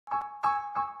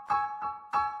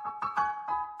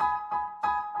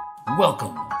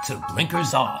Welcome to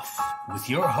Blinkers Off with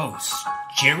your hosts,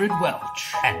 Jared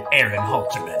Welch and Aaron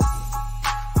Halterman.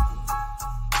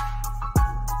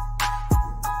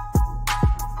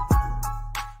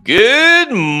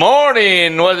 Good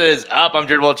morning. What is up? I'm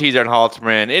Jared Welch, he's Aaron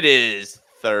Halterman. It is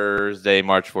Thursday,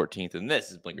 March 14th, and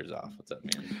this is Blinkers Off. What's up,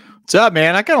 man? What's up,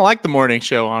 man? I kind of like the morning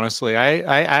show, honestly.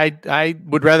 I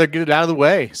would rather get it out of the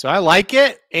way. So I like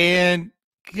it, and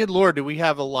good Lord, do we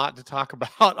have a lot to talk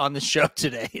about on the show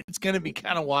today. It's going to be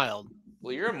kind of wild.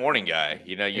 Well, you're a morning guy.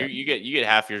 You know, you get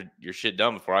half your shit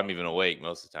done before I'm even awake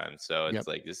most of the time. So it's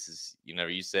like, this is,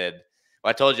 you said,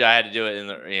 well, I told you I had to do it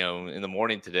in the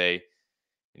morning today,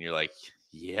 and you're like,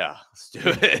 yeah, let's do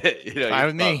it. Fine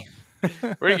with me.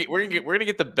 we're gonna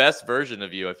get the best version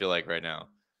of you, I feel like, right now.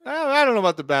 I don't know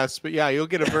about the best, but yeah, you'll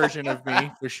get a version of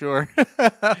me for sure.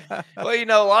 Well, a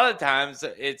lot of times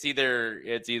it's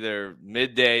either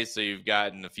midday, so you've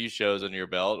gotten a few shows under your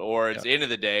belt, or it's the end of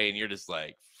the day and you're just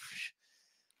like,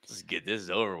 let's get this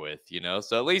over with,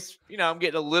 So at least, I'm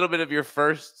getting a little bit of your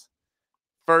first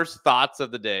thoughts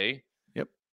of the day.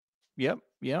 Yep,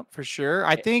 for sure.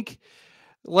 I think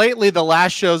lately the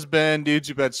last show's been Dudes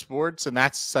Who Bet Sports, and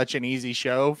that's such an easy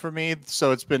show for me.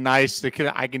 So it's been nice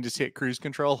I can just hit cruise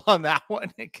control on that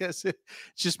one because it's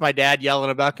just my dad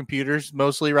yelling about computers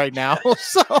mostly right now.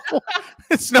 So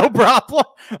it's no problem.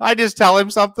 I just tell him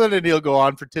something and he'll go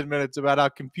on for 10 minutes about how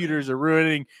computers are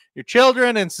ruining your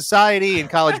children and society and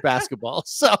college basketball.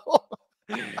 So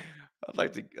I'd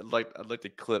like to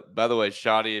clip. By the way,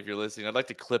 Shoddy, if you're listening, I'd like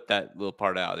to clip that little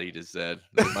part out that he just said.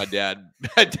 My dad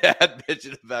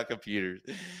bitching about computers.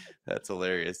 That's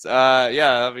hilarious.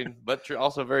 But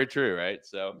also very true, right?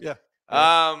 So yeah.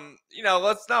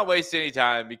 Let's not waste any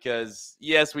time because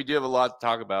yes, we do have a lot to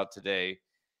talk about today.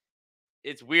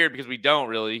 It's weird because we don't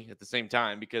really at the same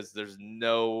time because there's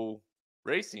no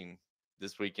racing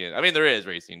this weekend. I mean, there is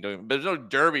racing, but there's no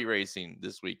Derby racing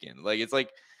this weekend. It's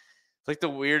like the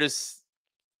weirdest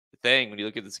thing when you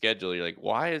look at the schedule. You're like,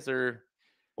 why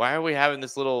are we having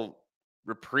this little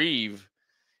reprieve?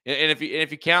 And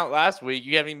if you count last week,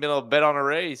 you haven't even been able to bet on a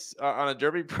race on a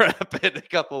Derby prep in a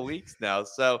couple of weeks now.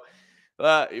 So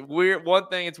weird. One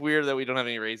thing, it's weird that we don't have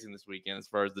any racing this weekend as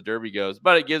far as the Derby goes,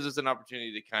 but it gives us an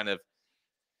opportunity to kind of,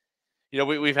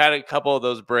 we've had a couple of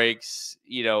those breaks.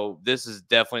 This is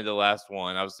definitely the last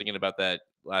one. I was thinking about that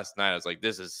last night. I was like,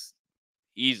 this is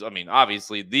easy. I mean,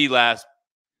 obviously the last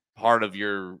part of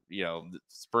your,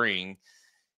 spring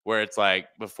where it's like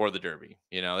before the Derby,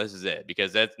 this is it,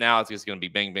 because it's just going to be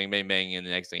bang, bang, bang, bang. And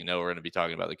the next thing you know, we're going to be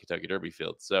talking about the Kentucky Derby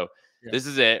field. So This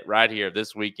is it right here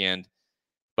this weekend.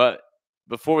 But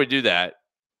before we do that,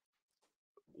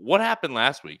 what happened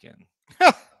last weekend?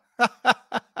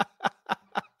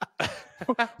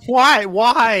 Why?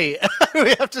 We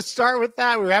have to start with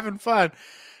that. We're having fun.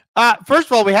 First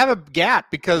of all, we have a gap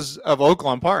because of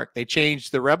Oaklawn Park. They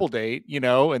changed the Rebel date,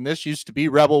 and this used to be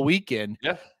Rebel weekend.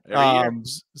 Yeah. Every year.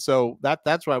 So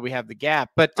that's why we have the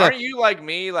gap. But aren't you like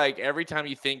me? Like every time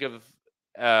you think of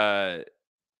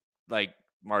like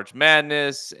March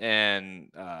Madness and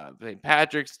St.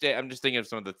 Patrick's Day, I'm just thinking of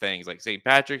some of the things like St.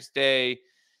 Patrick's Day,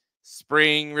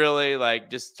 spring, really, like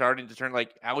just starting to turn.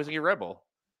 Like I always think of Rebel.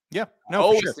 Yeah, I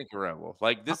always think of Rebel.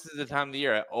 Like this is the time of the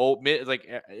year. Like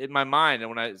in my mind, and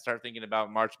when I start thinking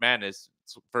about March Madness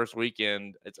first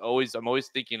weekend, I'm always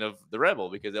thinking of the Rebel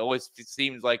because it always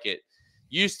seems like it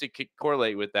used to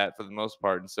correlate with that for the most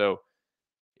part, and so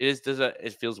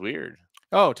it feels weird.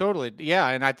 Oh, totally. Yeah,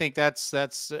 and I think that's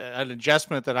an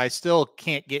adjustment that I still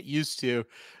can't get used to.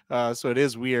 So it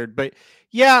is weird, but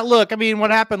yeah, look, I mean, what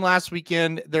happened last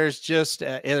weekend, there's just,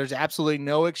 there's absolutely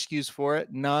no excuse for it.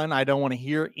 None. I don't want to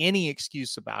hear any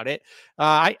excuse about it.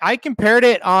 I compared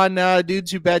it on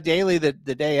Dudes Who Bet Daily the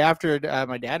day after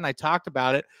my dad and I talked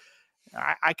about it.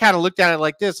 I kind of looked at it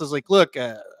like this. I was like, look,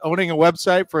 owning a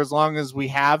website for as long as we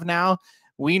have now,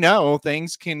 we know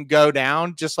things can go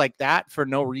down just like that for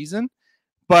no reason.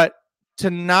 But to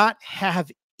not have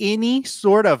any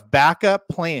sort of backup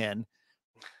plan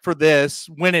for this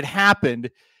when it happened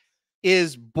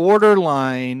is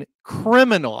borderline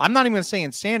criminal. I'm not even going to say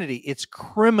insanity. It's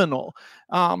criminal.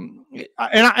 And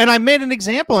I made an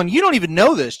example, and you don't even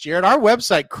know this, Jared. Our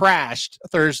website crashed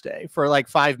Thursday for like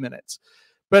 5 minutes.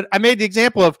 But I made the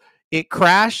example of it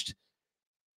crashed.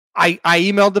 I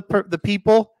emailed the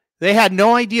people. They had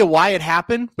no idea why it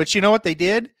happened. But you know what they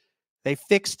did? They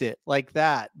fixed it like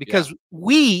that because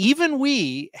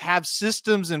we have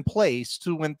systems in place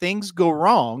to when things go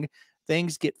wrong,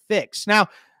 things get fixed. Now,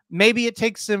 maybe it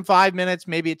takes them 5 minutes,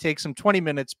 maybe it takes them 20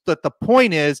 minutes. But the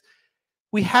point is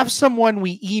we have someone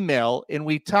we email and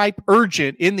we type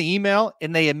urgent in the email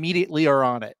and they immediately are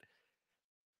on it.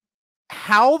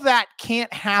 how that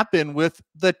can't happen with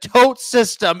the tote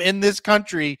system in this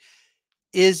country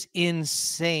is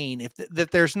insane. If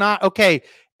that there's not, okay,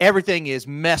 everything is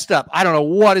messed up. I don't know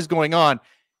what is going on.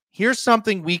 Here's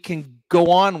something we can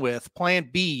go on with, plan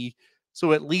B,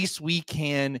 so at least we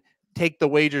can take the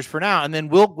wagers for now, and then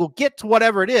we'll get to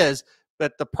whatever it is,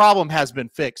 but the problem has been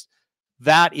fixed.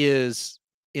 That is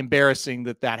embarrassing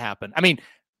that happened. I mean,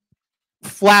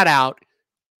 flat out,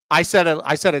 I said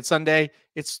it Sunday,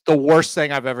 it's the worst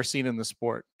thing I've ever seen in the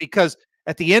sport, because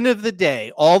at the end of the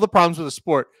day, all the problems with the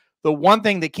sport, the one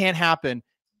thing that can't happen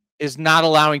is not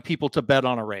allowing people to bet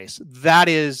on a race. That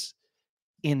is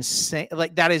insane.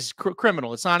 Like, that is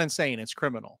criminal. It's not insane. It's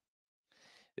criminal.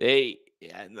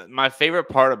 My favorite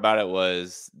part about it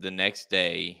was the next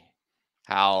day,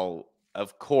 how,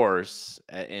 of course,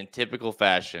 in typical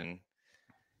fashion,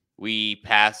 we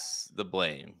pass the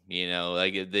blame.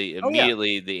 Like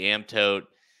immediately the Amtote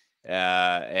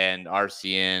and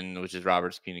RCN, which is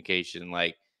Roberts Communication,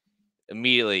 like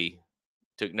immediately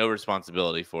took no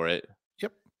responsibility for it.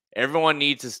 Yep. Everyone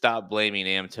needs to stop blaming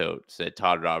Amtote, said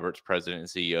Todd Roberts, president and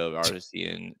CEO of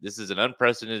RCN. This is an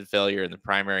unprecedented failure in the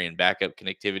primary and backup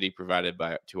connectivity provided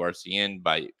to RCN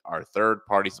by our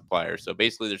third-party suppliers. So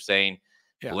basically they're saying,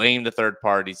 blame the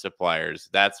third-party suppliers.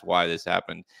 That's why this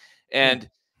happened. And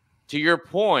to your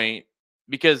point,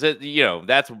 because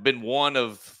that's been one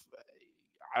of,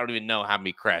 I don't even know how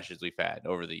many crashes we've had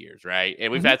over the years, right?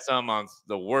 And we've had some on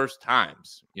the worst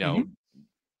times,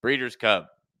 Breeders' Cup,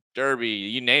 Derby,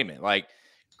 you name it, like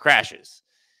crashes.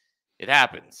 It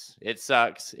happens. It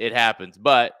sucks. It happens.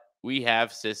 But we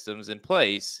have systems in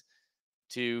place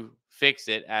to fix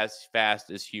it as fast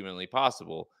as humanly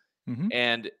possible.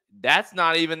 And that's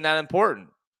not even that important.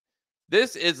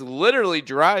 This is literally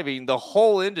driving the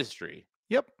whole industry.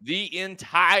 Yep. The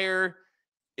entire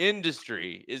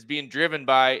industry is being driven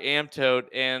by Amtote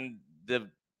and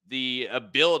the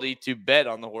ability to bet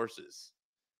on the horses.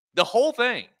 The whole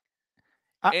thing.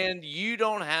 And you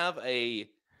don't have a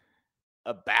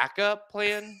backup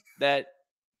plan that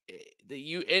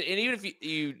you, and even if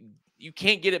you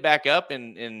can't get it back up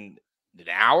in an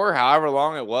hour, however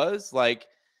long it was, like,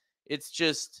 it's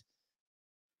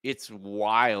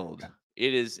wild.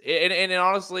 It is. And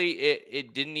honestly,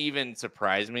 it didn't even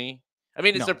surprise me. I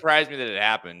mean, it surprised me that it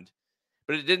happened,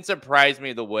 but it didn't surprise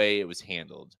me the way it was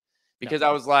handled, because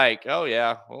I was like, oh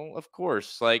yeah, well, of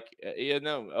course, like, it's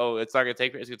not gonna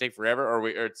take, it's gonna take forever, or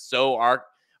it's so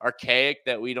archaic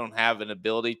that we don't have an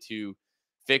ability to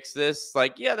fix this.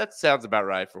 Like, yeah, that sounds about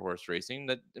right for horse racing.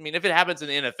 That, I mean, if it happens in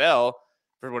the NFL,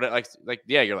 for what,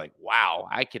 yeah, you're like, wow,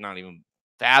 I cannot even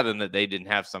fathom that they didn't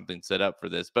have something set up for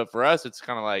this. But for us, it's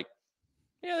kind of like,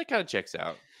 yeah, that kind of checks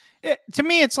out. To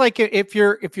me, it's like if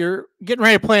you're getting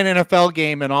ready to play an NFL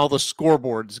game and all the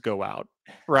scoreboards go out,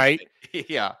 right?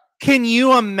 Yeah. Can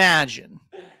you imagine?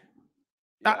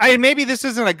 Maybe this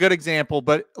isn't a good example,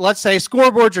 but let's say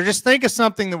scoreboards, or just think of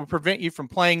something that would prevent you from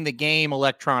playing the game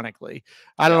electronically.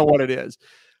 I don't know what it is.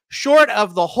 Short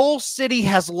of the whole city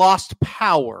has lost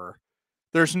power,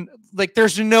 there's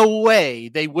no way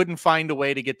they wouldn't find a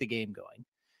way to get the game going.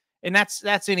 And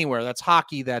that's anywhere. That's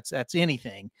hockey. That's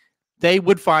anything. They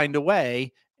would find a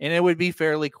way, and it would be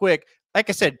fairly quick. Like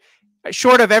I said,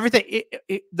 short of everything,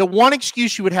 the one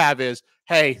excuse you would have is,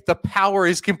 hey, the power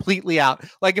is completely out.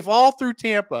 Like, if all through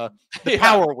Tampa the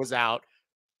power was out,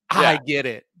 I get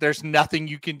it. There's nothing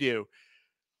you can do.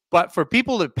 But for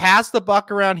people to pass the buck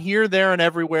around here, there, and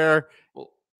everywhere,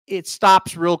 it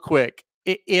stops real quick.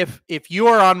 If you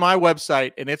are on my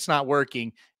website and it's not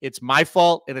working, it's my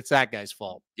fault and it's that guy's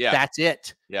fault. Yeah. That's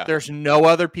it. Yeah. There's no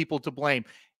other people to blame.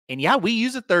 And yeah, we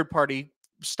use a third-party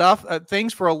stuff,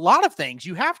 things for a lot of things.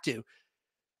 You have to.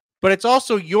 But it's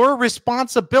also your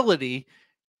responsibility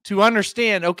to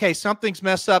understand, okay, something's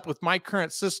messed up with my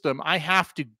current system. I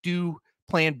have to do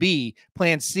plan B,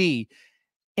 plan C.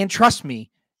 And trust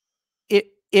me,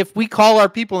 if we call our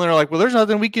people and they're like, well, there's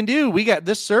nothing we can do, we got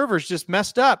this server's just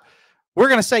messed up, we're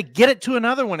going to say, get it to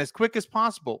another one as quick as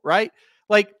possible, right?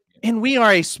 Like, and we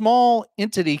are a small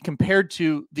entity compared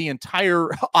to the entire,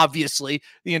 obviously,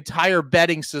 the entire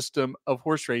betting system of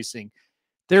horse racing.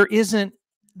 There is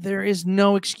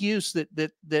no excuse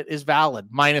that is valid,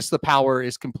 minus the power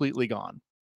is completely gone.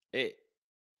 It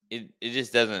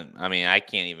just doesn't. I mean, I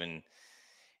can't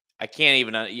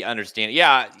even understand.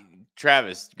 Yeah,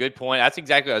 Travis, good point. That's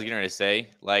exactly what I was getting ready to say.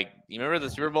 Like, you remember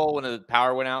the Super Bowl when the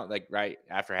power went out, like right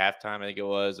after halftime, I think it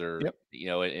was, or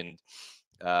in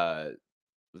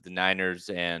with the Niners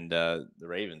and the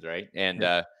Ravens, right? And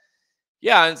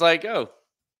it's like, oh,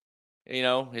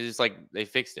 it's just like they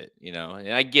fixed it,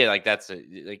 and I get, like, that's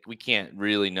like, we can't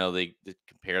really know they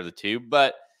compare the two,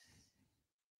 but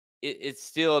it's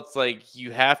still, it's like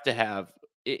you have to have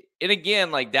it. And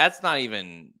again, like that's not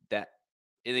even that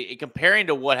comparing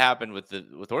to what happened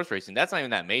with horse racing, that's not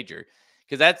even that major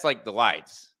because that's like the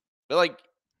lights. But like,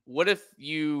 what if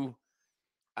you?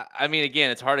 I mean,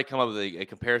 again, it's hard to come up with a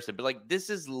comparison, but like this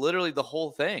is literally the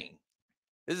whole thing.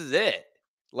 This is it.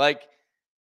 Like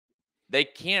they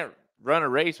can't run a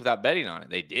race without betting on it.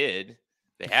 They did.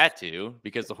 They had to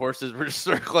because the horses were just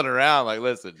circling around. Like,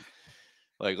 listen,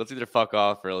 like let's either fuck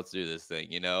off or let's do this thing.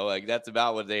 Like that's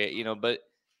about what they. But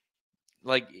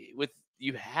like with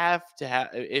you have to have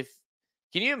if.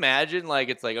 Can you imagine? Like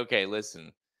it's like okay,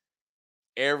 listen,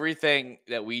 everything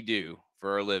that we do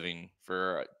for a living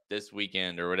for this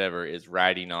weekend or whatever is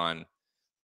riding on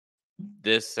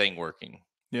this thing working.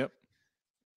 Yep.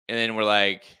 And then we're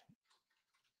like,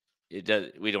 it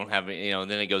does. We don't have,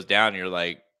 and then it goes down. And you're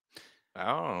like,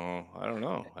 I don't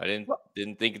know. I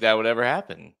didn't think that would ever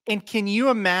happen. And can you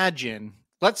imagine?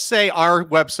 Let's say our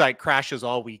website crashes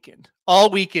all weekend. All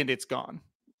weekend, it's gone,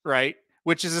 right?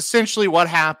 Which is essentially what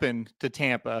happened to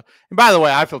Tampa. And by the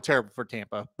way, I feel terrible for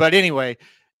Tampa. But anyway,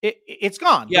 it's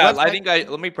gone. Yeah, I think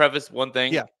let me preface one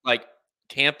thing. Yeah. Like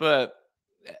Tampa,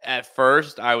 at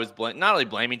first, I was not only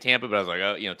blaming Tampa, but I was like,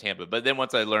 oh, Tampa. But then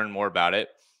once I learned more about it,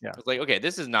 I was like, okay,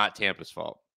 this is not Tampa's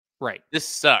fault. Right. This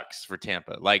sucks for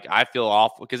Tampa. Like, I feel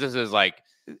awful because this is like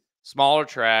smaller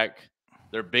track,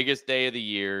 their biggest day of the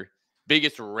year,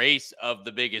 biggest race of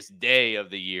the biggest day of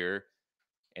the year,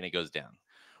 and it goes down.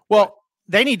 Well,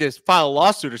 they need to file a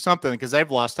lawsuit or something because they've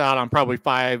lost out on probably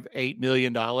 $5-8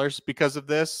 million because of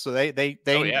this. So they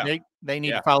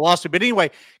need to file a lawsuit. But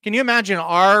anyway, can you imagine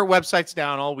our website's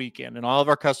down all weekend and all of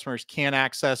our customers can't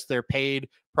access their paid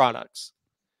products?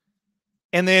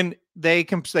 And then they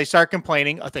start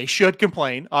complaining. They should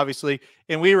complain, obviously.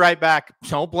 And we write back,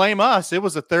 don't blame us. It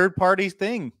was a third party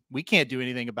thing. We can't do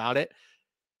anything about it.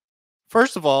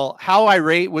 First of all, how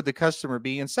irate would the customer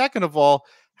be? And second of all,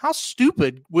 how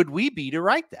stupid would we be to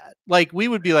write that? Like, we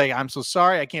would be like, I'm so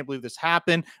sorry. I can't believe this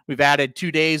happened. We've added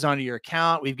 2 days onto your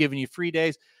account. We've given you free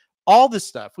days. All this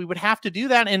stuff. We would have to do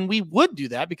that. And we would do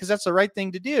that because that's the right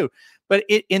thing to do. But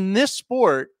in this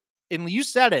sport, and you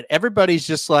said it, everybody's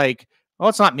just like, oh,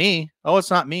 it's not me. Oh, it's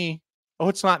not me. Oh,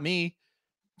 it's not me.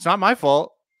 It's not my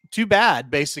fault. Too bad,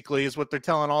 basically, is what they're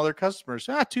telling all their customers.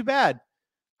 Too bad.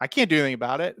 I can't do anything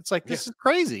about it. It's like, this is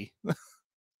crazy.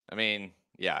 I mean,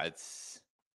 yeah, it's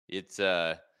and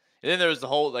then there was the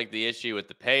whole like the issue with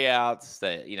the payouts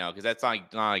that because that's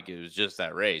not like it was just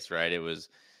that race, right? It was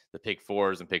the pick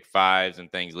 4s and pick 5s and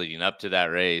things leading up to that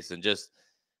race, and just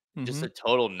a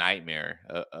total nightmare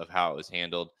of how it was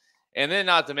handled. And then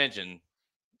not to mention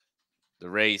the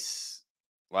race,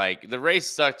 like the race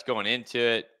sucked going into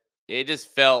it. It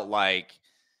just felt like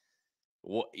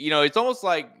it's almost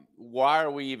like, why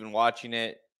are we even watching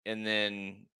it? And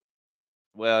then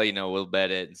well, we'll bet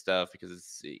it and stuff because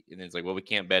it's like, well, we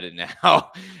can't bet it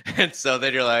now. And so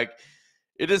then you're like,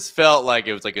 it just felt like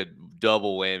it was like a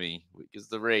double whammy because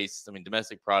the race, I mean,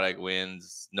 domestic product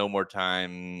wins, no more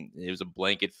time. It was a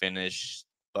blanket finish,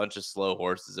 bunch of slow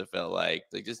horses. It felt like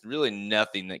just really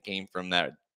nothing that came from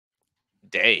that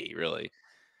day, really.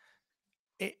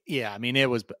 I mean, it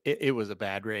was a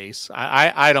bad race.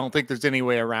 I don't think there's any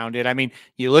way around it. I mean,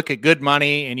 you look at Good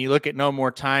Money and you look at No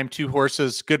More Time, 2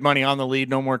 horses, Good Money on the lead,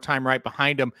 No More Time right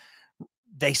behind them.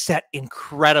 They set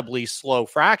incredibly slow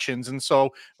fractions. And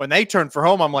so when they turned for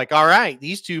home, I'm like, all right,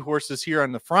 these 2 horses here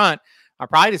on the front are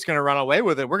probably just going to run away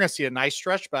with it. We're going to see a nice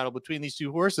stretch battle between these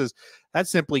 2 horses. That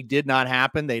simply did not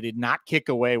happen. They did not kick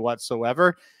away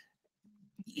whatsoever.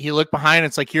 You look behind,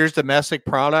 it's like, here's domestic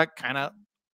product kind of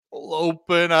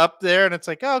open up there, and it's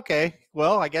like, oh, okay,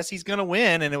 well, I guess he's gonna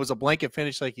win. And it was a blanket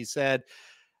finish, like you said.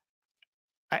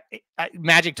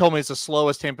 Magic told me it's the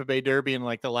slowest Tampa Bay Derby in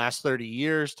like the last 30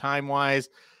 years, time wise.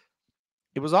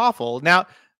 It was awful. Now,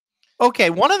 okay,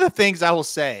 one of the things I will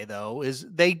say though is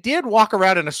they did walk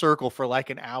around in a circle for like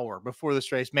an hour before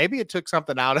this race. Maybe it took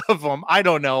something out of them. I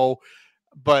don't know,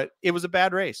 but it was a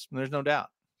bad race. There's no doubt.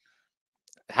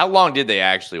 How long did they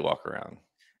actually walk around?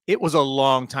 It was a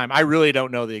long time. I really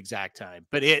don't know the exact time,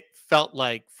 but it felt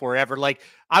like forever. Like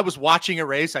I was watching a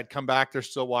race. I'd come back. They're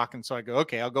still walking. So I go,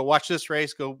 okay, I'll go watch this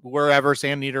race, go wherever,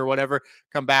 San Anita or whatever,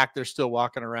 come back. They're still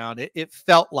walking around. It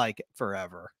felt like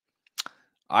forever.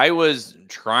 I was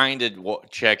trying to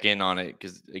check in on it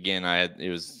because, again, it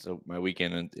was my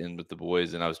weekend in with the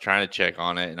boys, and I was trying to check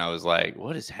on it, and I was like,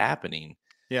 what is happening?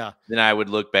 Yeah. Then I would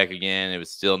look back again. It would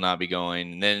still not be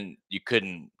going. And then you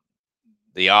couldn't.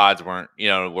 The odds weren't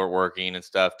working and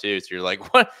stuff too. So you're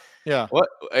like, what? Yeah. What?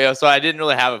 So I didn't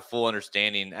really have a full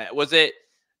understanding. Was it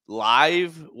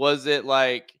live? Was it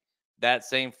like that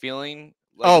same feeling?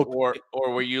 Like,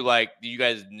 or were you like you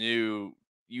guys knew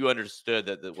you understood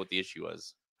that what the issue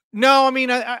was? No, I mean,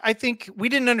 I think we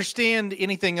didn't understand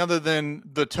anything other than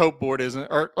the tote board isn't,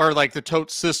 or like the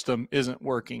tote system isn't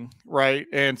working, right?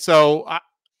 And so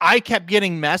I kept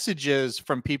getting messages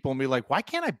from people and be like, why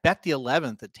can't I bet the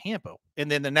 11th at Tampa?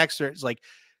 And then the next year it's like,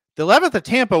 the 11th at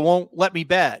Tampa won't let me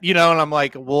bet, you know? And I'm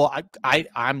like, well,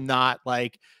 I'm not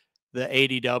like the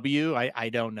ADW. I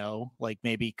don't know. Like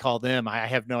maybe call them. I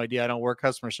have no idea. I don't work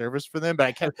customer service for them, but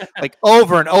I kept like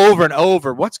over and over and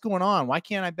over. What's going on? Why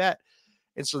can't I bet?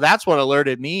 And so that's what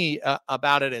alerted me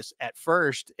about it at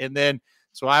first. And then,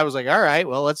 so I was like, all right,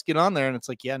 well, let's get on there. And it's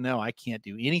like, yeah, no, I can't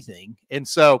do anything. And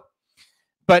so,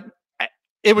 but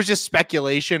it was just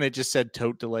speculation. It just said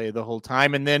tote delay the whole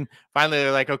time. And then finally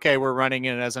they're like, okay, we're running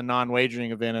it as a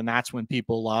non-wagering event. And that's when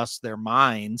people lost their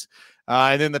minds.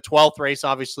 And then the 12th race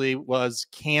obviously was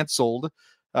canceled.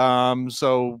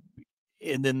 So,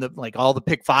 and then all the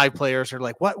pick 5 players are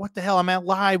like, what the hell? I'm at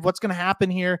live. What's going to happen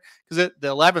here? Because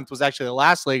the 11th was actually the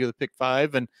last leg of the pick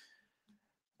 5. And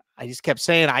I just kept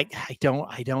saying, I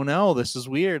don't know. This is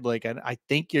weird. Like, I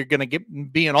think you're going to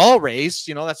be an all race.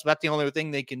 You know, that's about the only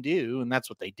thing they can do. And that's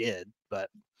what they did.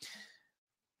 But,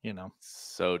 you know,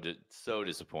 so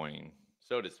disappointing.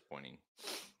 So disappointing.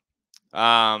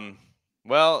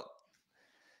 Well,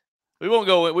 we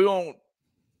won't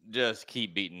just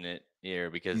keep beating it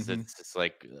here because it's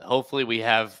like, hopefully we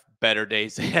have better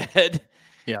days ahead.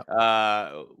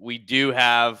 Yeah. We do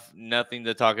have nothing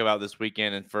to talk about this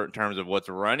weekend in terms of what's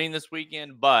running this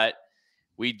weekend, but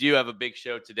we do have a big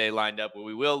show today lined up where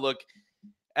we will look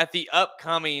at the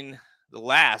upcoming, the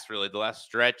last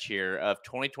stretch here of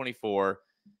 2024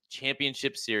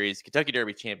 Championship Series, Kentucky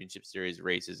Derby Championship Series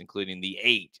races, including the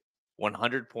 8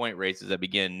 100-point races that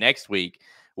begin next week.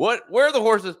 Where are the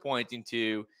horses pointing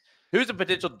to? Who's a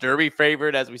potential Derby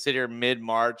favorite as we sit here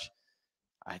mid-March?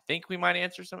 I think we might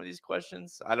answer some of these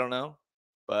questions. I don't know.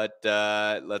 But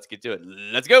let's get to it.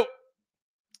 Let's go.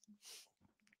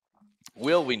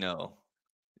 Will we know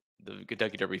the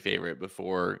Kentucky Derby favorite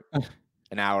before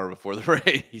an hour before the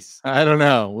race? I don't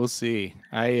know. We'll see.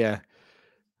 I've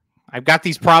got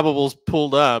these probables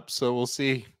pulled up, so we'll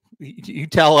see. You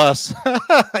tell us.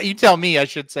 You tell me, I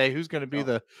should say, who's going to be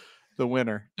the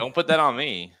winner. Don't put that on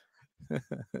me.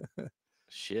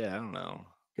 Shit, I don't know.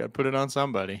 Got to put it on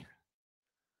somebody.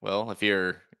 Well, if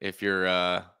you're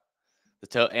the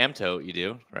Amtote, you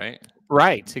do, right?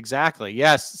 Right, exactly.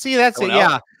 Yes. See, that's it.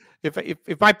 Yeah.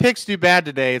 If my picks do bad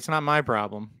today, it's not my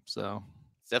problem. So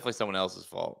it's definitely someone else's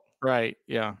fault. Right.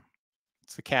 Yeah.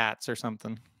 It's the cats or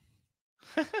something.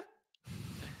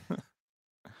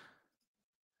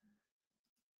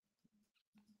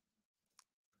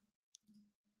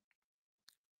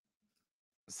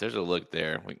 So there's a look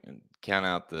there. We can count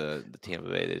out the Tampa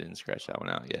Bay. They didn't scratch that one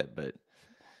out yet, but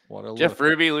Jeff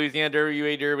Ruby, Louisiana Derby,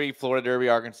 UA Derby, Florida Derby,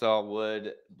 Arkansas,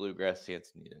 Wood, Bluegrass,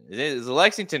 Santanita. Is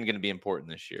Lexington going to be important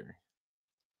this year?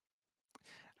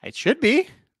 It should be.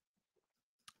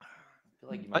 I feel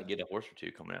like you might get a horse or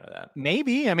two coming out of that.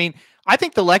 Maybe. I mean, I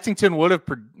think the Lexington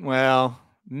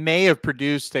may have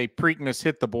produced a Preakness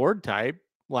hit the board type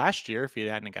last year if he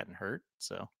hadn't gotten hurt.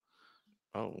 So.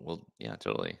 Oh, well, yeah,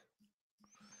 totally.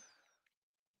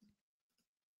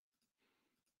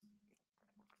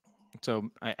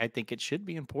 So I think it should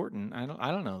be important. I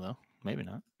don't know though. Maybe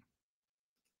not.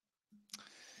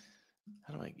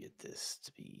 How do I get this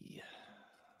to be?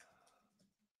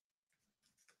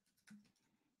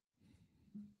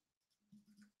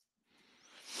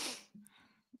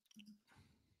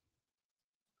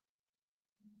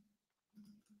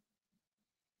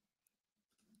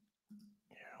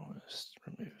 Here, I'll just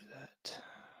remove that.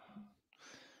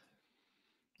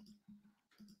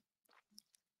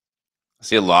 I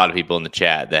see a lot of people in the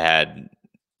chat that had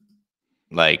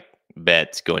like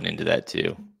bets going into that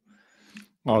too.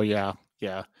 Oh yeah.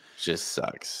 Yeah. Just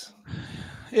sucks.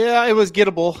 Yeah, it was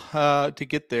gettable to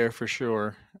get there for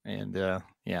sure. And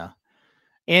yeah.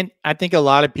 And I think a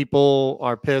lot of people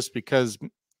are pissed because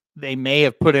they may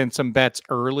have put in some bets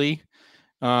early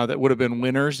that would have been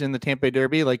winners in the Tampa Bay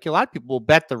Derby. Like a lot of people will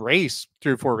bet the race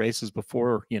 3 or 4 races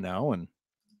before, and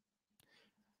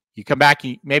you come back,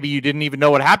 maybe you didn't even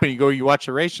know what happened. You watch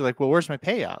the race. You're like, well, where's my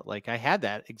payout? Like I had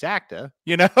that exacta,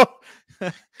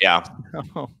 Yeah.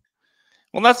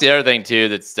 Well, that's the other thing too.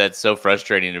 That's so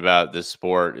frustrating about this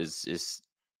sport is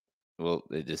well,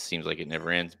 it just seems like it never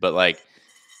ends. But like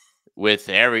with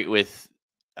every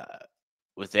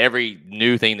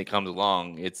new thing that comes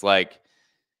along, it's like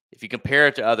if you compare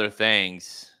it to other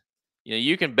things,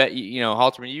 you can bet.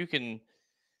 Halterman,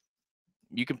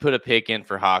 you can put a pick in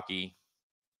for hockey.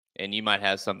 and you might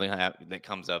have something that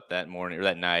comes up that morning or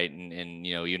that night, and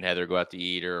you and Heather go out to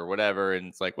eat or whatever, and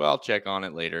it's like, well, I'll check on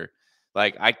it later.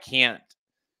 Like, I can't.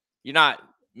 You're not.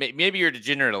 Maybe you're a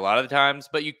degenerate a lot of the times,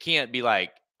 but you can't be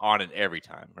like on it every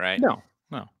time, right? No.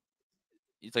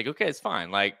 It's like, okay, it's fine.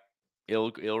 Like,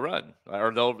 it'll run,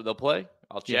 or they'll play.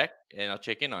 I'll check and I'll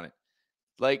check in on it.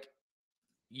 Like,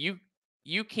 you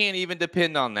can't even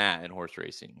depend on that in horse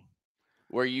racing,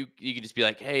 where you can just be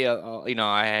like, hey,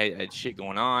 I had shit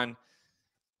going on.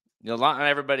 Not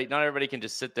everybody can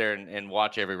just sit there and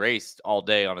watch every race all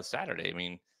day on a Saturday. I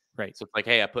mean, Right. so it's like,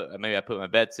 hey, maybe I put my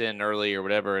bets in early or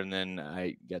whatever, and then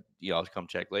I get I'll come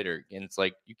check later. And it's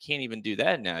like, you can't even do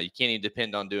that now. You can't even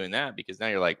depend on doing that, because now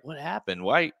you're like, what happened?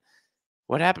 Why?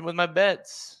 What happened with my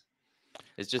bets?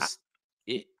 It's just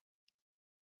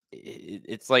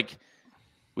it's like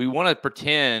we want to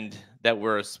pretend that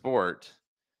we're a sport,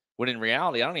 when in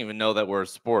reality, I don't even know that we're a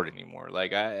sport anymore.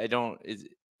 Like, I don't.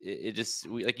 It just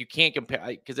like, you can't compare,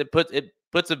 because it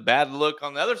puts a bad look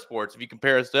on the other sports if you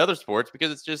compare us to other sports,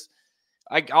 because it's just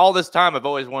like, all this time I've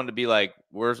always wanted to be like,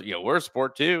 we're a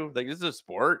sport too. Like, this is a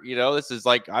sport. This is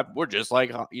like, we're just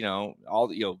like all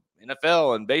the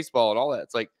NFL and baseball and all that.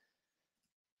 It's like,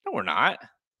 no, we're not.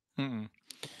 Mm-mm.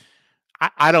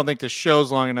 I don't think the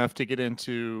show's long enough to get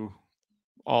into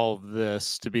all of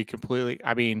this, to be completely.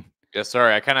 I mean, Yeah,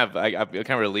 sorry. I'm kind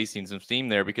of releasing some steam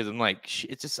there, because I'm like,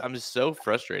 I'm just so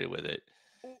frustrated with it.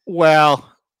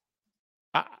 well,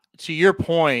 to your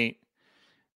point,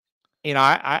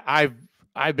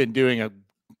 I've been doing a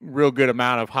real good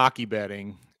amount of hockey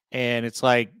betting, and it's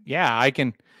like, yeah, I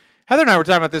can. Heather and I were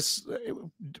talking about this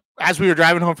as we were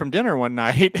driving home from dinner one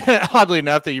night. Oddly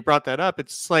enough, that you brought that up.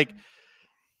 It's like,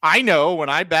 I know when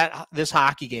I bet this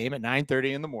hockey game at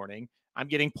 9:30 in the morning, I'm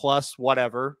getting plus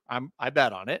whatever I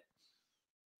bet on it,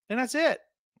 and that's it,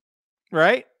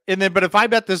 right? And then, but if I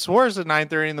bet this horse at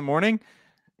 9:30 in the morning,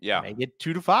 I may get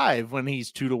 2 to 5 when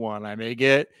he's 2 to 1. I may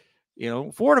get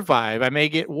 4 to 5. I may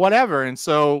get whatever. And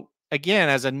so again,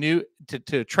 as a new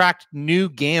to attract new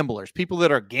gamblers, people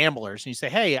that are gamblers, and you say,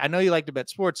 hey, I know you like to bet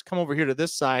sports, come over here to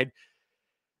this side.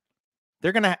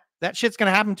 That shit's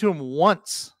gonna happen to them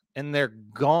once, and they're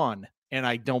gone. And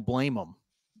I don't blame them.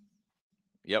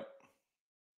 Yep.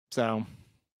 So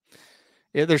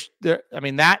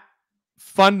that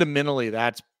fundamentally,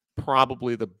 that's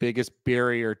probably the biggest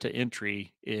barrier to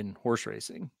entry in horse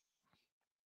racing.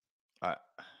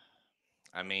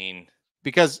 I mean,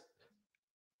 because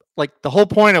like the whole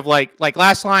point of like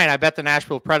last night, I bet the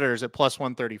Nashville Predators at plus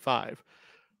 135.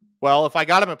 Well, if I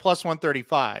got them at plus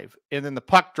 135 and then the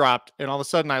puck dropped, and all of a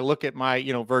sudden I look at my,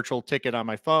 virtual ticket on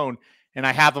my phone and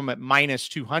I have them at minus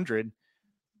 200,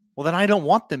 well, then I don't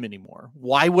want them anymore.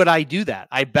 Why would I do that?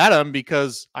 I bet them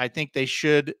because I think they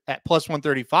should at plus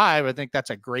 135. I think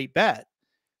that's a great bet,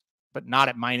 but not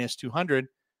at minus 200.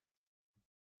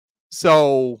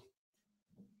 So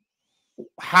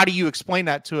how do you explain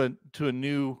that to a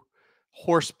new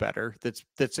horse better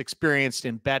that's experienced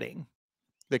in betting,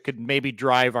 that could maybe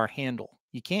drive our handle?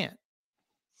 You can't.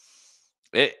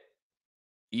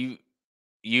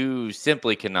 You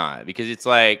simply cannot, because it's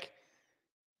like,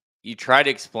 you try to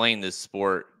explain this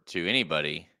sport to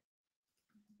anybody,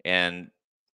 and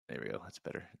there we go, that's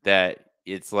better. That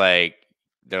it's like,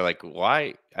 they're like,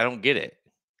 why? I don't get it.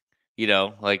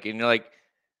 Like, and you're like,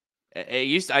 I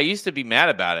used to be mad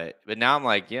about it, but now I'm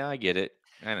like, yeah, I get it.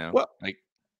 I know.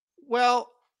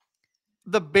 Well,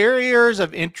 the barriers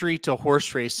of entry to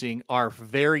horse racing are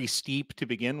very steep to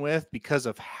begin with, because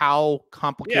of how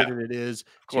complicated it is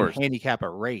to handicap a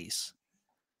race,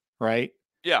 right?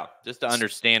 Yeah, just to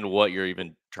understand what you're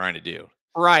even trying to do.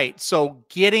 Right. So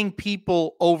getting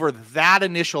people over that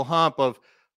initial hump of,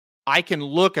 I can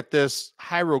look at this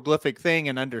hieroglyphic thing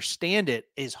and understand it,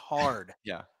 is hard.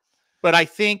 Yeah. But I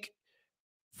think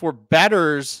for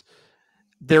bettors,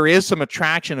 there is some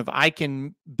attraction of, I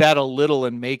can bet a little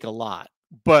and make a lot.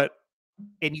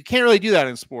 And you can't really do that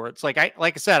in sports. Like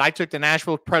I said, I took the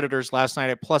Nashville Predators last night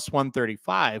at plus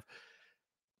 135.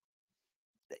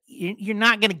 You're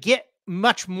not going to get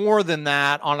much more than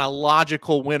that on a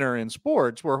logical winner in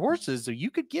sports, where horses,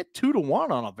 you could get 2 to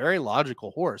 1 on a very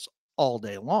logical horse all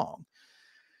day long.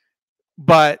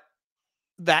 But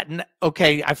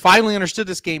I finally understood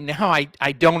this game. Now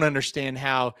I don't understand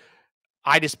how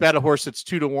I just bet a horse that's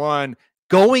 2 to 1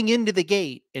 going into the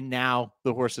gate, and now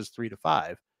the horse is 3 to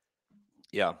 5.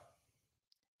 Yeah.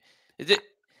 Is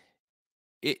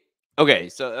it okay?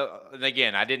 So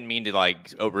again, I didn't mean to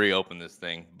like reopen this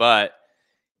thing, but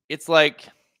it's like,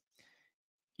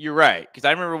 you're right, because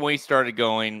I remember when we started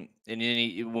going, and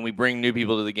when we bring new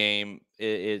people to the game,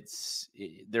 it's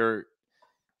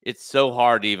so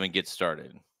hard to even get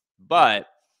started. But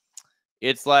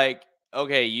it's like,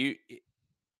 okay, you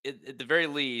at the very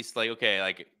least, like, okay,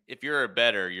 like if you're a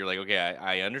bettor, you're like, okay,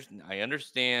 I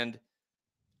understand.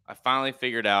 I finally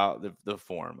figured out the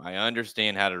form. I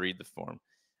understand how to read the form.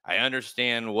 I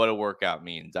understand what a workout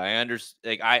means. I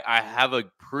understand. Like, I have a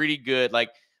pretty good,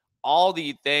 like, all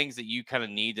the things that you kind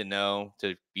of need to know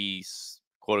to be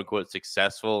quote unquote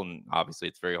successful. And obviously,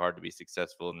 it's very hard to be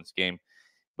successful in this game,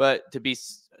 but to be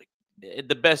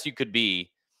the best you could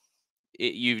be,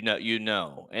 you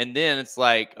know. And then it's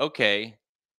like, okay,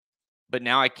 but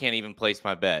now I can't even place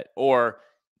my bet. Or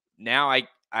now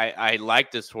I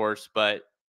like this horse, but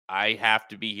I have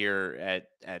to be here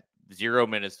at 0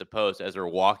 minutes to post as we're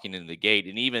walking into the gate.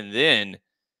 And even then,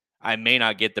 I may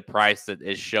not get the price that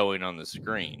is showing on the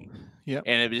screen. Yep.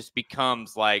 And it just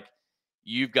becomes like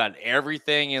you've got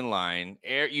everything in line.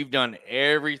 You've done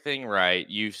everything right.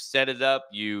 You've set it up.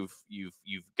 You've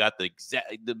got the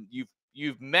exact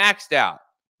you've maxed out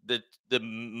the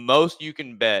most you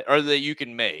can bet or that you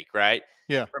can make, right?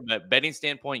 Yeah. From a betting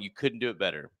standpoint, you couldn't do it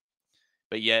better.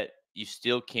 But yet you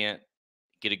still can't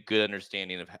get a good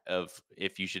understanding of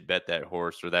if you should bet that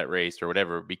horse or that race or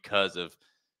whatever because of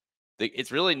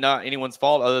it's really not anyone's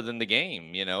fault other than the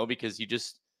game, because you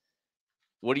just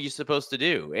what are you supposed to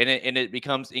do? And it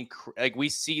becomes like we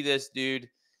see this, dude.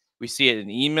 We see it in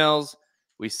emails.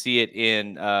 We see it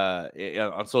in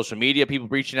on social media. People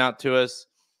reaching out to us,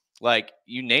 like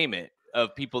you name it,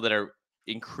 of people that are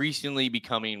increasingly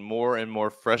becoming more and more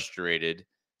frustrated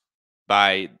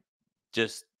by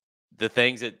just the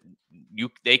things that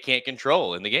they can't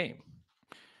control in the game.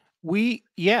 We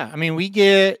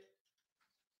get,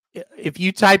 if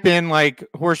you type in like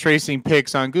horse racing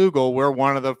picks on Google, we're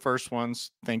one of the first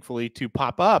ones, thankfully, to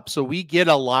pop up. So we get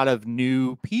a lot of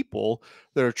new people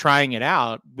that are trying it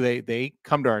out. They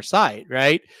come to our site,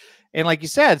 right? And like you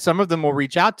said, some of them will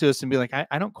reach out to us and be like,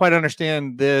 I don't quite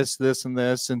understand this, and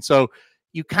this. And so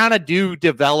you kind of do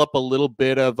develop a little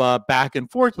bit of back and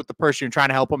forth with the person you're trying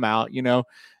to help them out,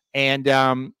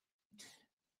 and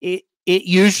it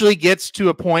usually gets to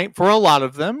a point for a lot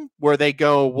of them where they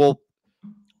go, well,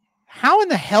 how in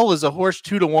the hell is a horse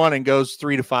 2-1 and goes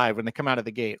 3-5 when they come out of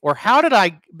the gate? Or how did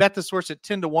I bet this horse at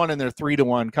 10-1 and they're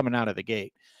 3-1 coming out of the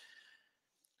gate?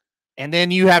 And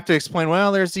then you have to explain,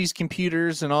 well, there's these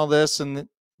computers and all this. And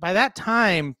by that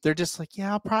time, they're just like,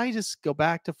 yeah, I'll probably just go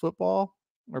back to football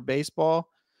or baseball.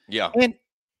 Yeah. And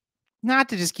not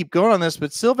to just keep going on this,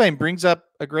 but Sylvain brings up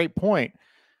a great point.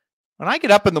 When I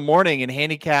get up in the morning and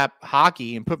handicap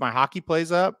hockey and put my hockey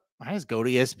plays up, I just go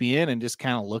to ESPN and just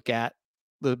kind of look at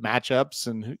the matchups,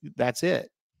 and that's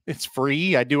it. It's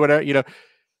free. I do whatever,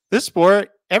 this sport,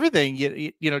 everything,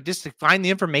 just to find the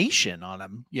information on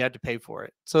them, you have to pay for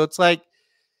it. So it's like,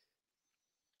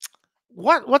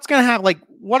 what's going to happen? Like,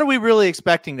 what are we really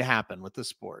expecting to happen with this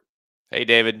sport? Hey,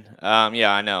 David.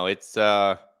 Yeah, I know it's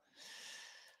because,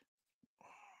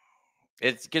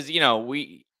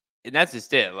 and that's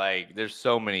just it. Like, there's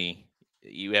so many,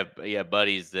 you have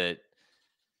buddies that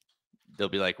they'll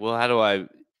be like, well, how do I,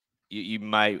 you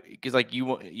might, because like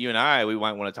you and I, we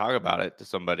might want to talk about it to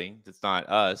somebody that's not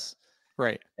us.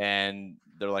 Right. And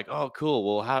they're like, oh, cool.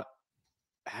 Well, how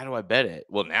do I bet it?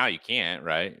 Well, now you can't,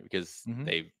 right? Because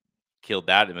they've killed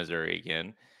that in Missouri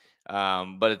again.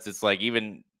 But it's like,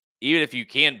 even if you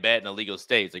can bet in a legal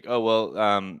state, it's like, oh, well,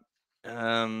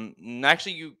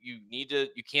 actually you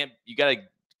got to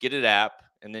get an app,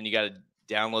 and then you got to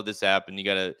download this app, and you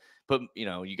got to put,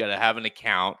 you got to have an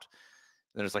account.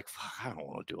 And it's like, fuck, I don't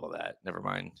want to do all that. Never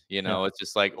mind. It's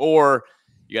just like, or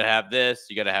you got to have this,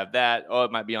 you got to have that. Oh,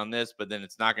 it might be on this, but then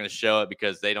it's not going to show it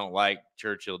because they don't like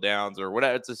Churchill Downs or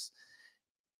whatever.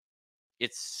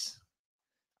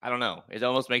 I don't know. It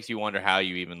almost makes you wonder how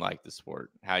you even like the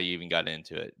sport, how you even got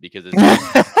into it, because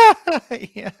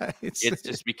it's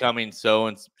just becoming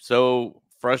so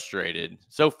frustrating,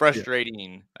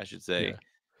 I should say,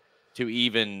 to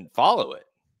even follow it.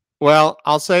 Well,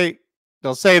 they'll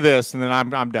say this, and then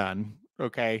I'm done.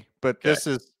 Okay. But this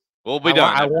is, we'll be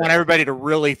done. I want everybody to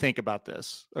really think about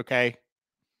this. Okay.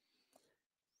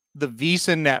 The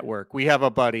VEASAN Network. We have a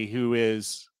buddy who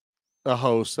is a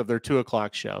host of their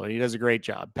 2:00 show, and he does a great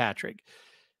job, Patrick.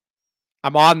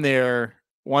 I'm on there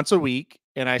once a week,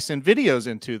 and I send videos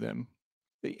into them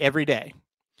every day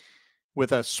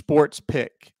with a sports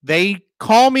pick. They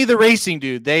call me the racing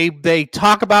dude. They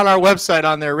talk about our website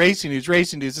on their racing news.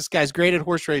 This guy's great at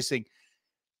horse racing.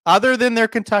 Other than their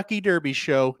Kentucky Derby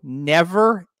show,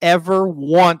 never, ever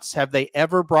once have they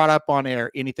ever brought up on air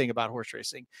anything about horse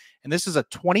racing. And this is a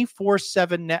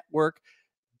 24/7 network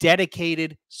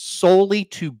dedicated solely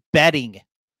to betting.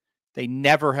 They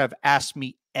never have asked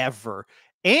me ever.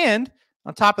 And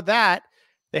on top of that,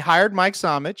 they hired Mike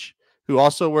Somich, who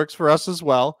also works for us as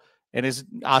well, and is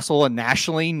also a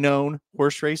nationally known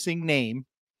horse racing name.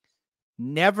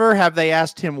 Never have they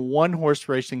asked him one horse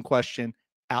racing question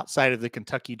outside of the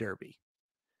Kentucky Derby.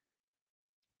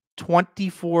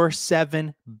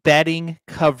 24/7 betting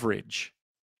coverage.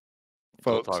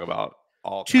 We'll Folks, talk about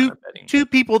all kind of betting. Two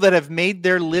people that have made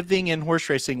their living in horse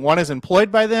racing. One is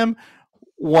employed by them.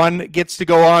 One gets to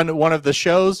go on one of the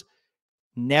shows.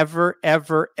 Never,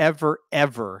 ever, ever,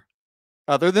 ever,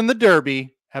 other than the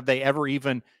Derby, have they ever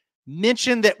even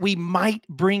mentioned that we might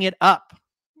bring it up.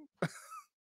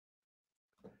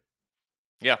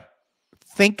 Yeah.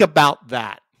 Think about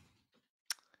that.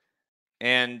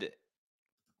 And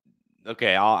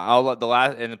okay, I'll let the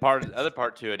last and the other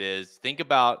part to it is think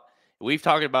about. We've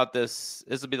talked about this.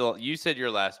 This will be you said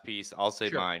your last piece. I'll say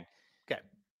mine. Okay,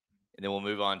 and then we'll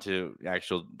move on to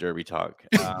actual Derby talk.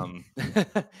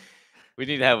 We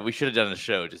should have done a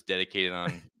show just dedicated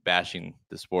on bashing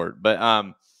the sport,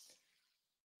 but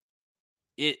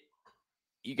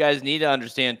you guys need to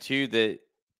understand too that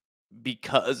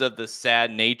because of the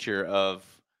sad nature of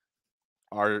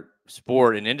our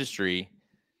sport and industry,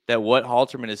 that what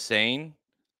Halterman is saying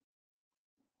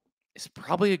is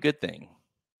probably a good thing.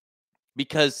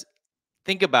 Because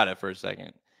think about it for a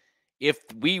second. If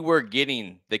we were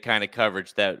getting the kind of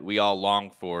coverage that we all long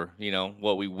for,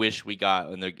 what we wish we got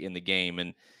in the game,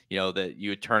 and that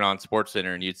you would turn on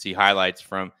SportsCenter and you'd see highlights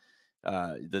from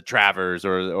the Travers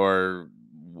or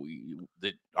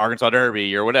the Arkansas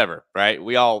Derby or whatever, right?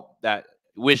 We all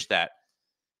wish that.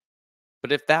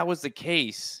 But if that was the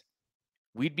case,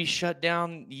 we'd be shut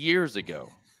down years ago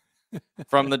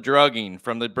from the drugging,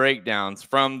 from the breakdowns,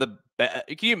 from the.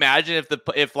 Can you imagine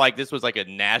if like this was like a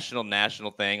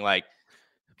national thing, like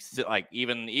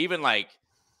even like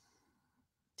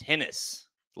tennis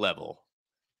level,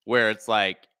 where it's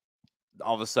like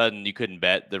all of a sudden you couldn't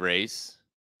bet the race?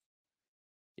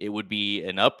 It would be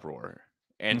an uproar.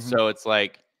 And so it's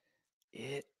like,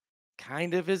 it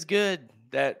kind of is good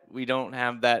that we don't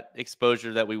have that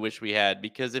exposure that we wish we had,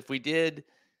 because if we did,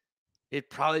 it'd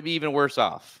probably be even worse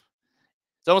off.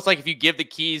 It's almost like if you give the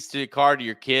keys to a car to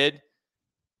your kid,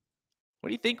 what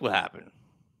do you think will happen?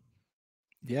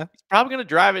 Yeah, he's probably going to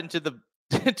drive it into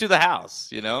the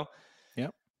house,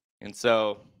 Yep. And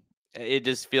so it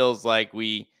just feels like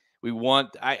we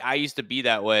want. I used to be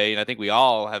that way, and I think we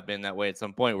all have been that way at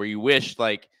some point, where you wish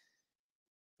like,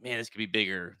 man, this could be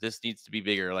bigger. This needs to be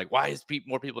bigger. Like, why is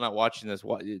more people not watching this?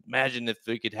 Imagine if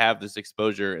we could have this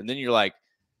exposure, and then you're like,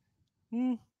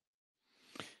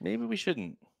 maybe we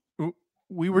shouldn't.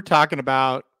 We were talking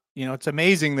about, it's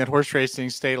amazing that horse racing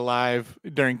stayed alive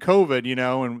during COVID,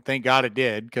 and thank God it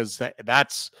did, because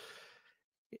that's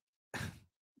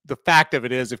the fact of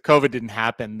it is, if COVID didn't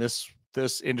happen, this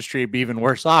industry would be even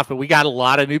worse off. But we got a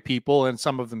lot of new people, and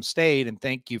some of them stayed, and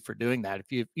thank you for doing that.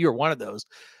 If you're one of those,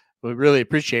 we really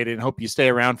appreciate it and hope you stay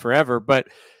around forever. But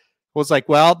it was like,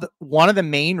 well, one of the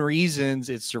main reasons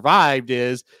it survived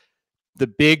is the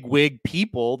big wig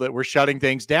people that were shutting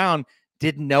things down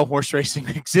didn't know horse racing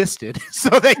existed. So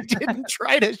they didn't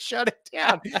try to shut it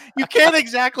down. You can't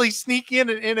exactly sneak in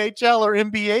an NHL or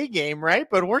NBA game, right?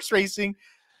 But horse racing,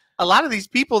 a lot of these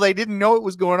people, they didn't know what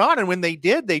was going on. And when they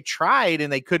did, they tried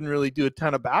and they couldn't really do a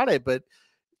ton about it. But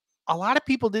a lot of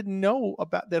people didn't know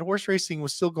about that horse racing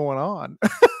was still going on.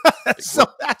 So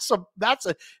that's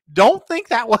a don't think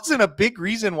that wasn't a big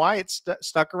reason why it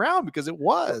stuck around, because it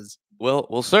was.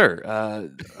 Well, sir,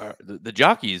 the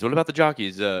jockeys. What about the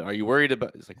jockeys? Are you worried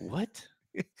about? It's like,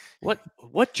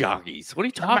 what jockeys? What are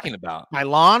you talking about? My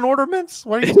lawn ornaments?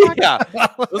 What are you talking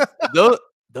about?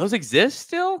 Those exist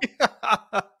still?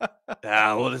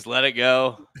 We'll just let it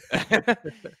go.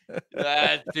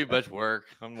 That's too much work.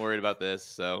 I'm worried about this.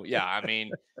 So yeah, I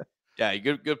mean, yeah,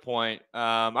 good point.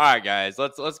 All right, guys,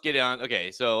 let's get on.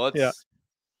 Okay, so let's. Yeah.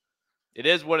 It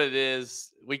is what it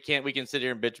is. We can sit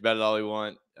here and bitch about it all we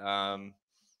want.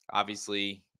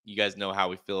 Obviously, you guys know how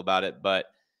we feel about it, but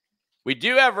we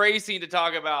do have racing to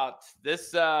talk about.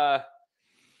 This we're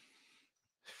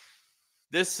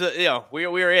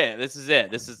it. This is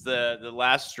it. This is the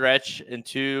last stretch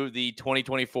into the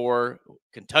 2024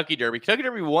 Kentucky Derby. Kentucky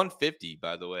Derby 150,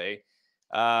 by the way.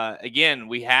 Again,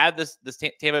 we had this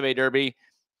Tampa Bay Derby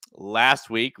last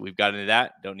week. We've got into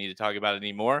that. Don't need to talk about it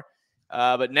anymore.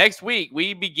 But next week,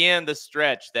 we begin the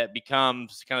stretch that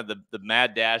becomes kind of the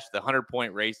mad dash, the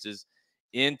 100-point races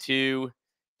into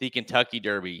the Kentucky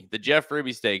Derby. The Jeff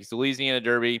Ruby Stakes, the Louisiana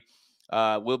Derby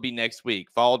will be next week,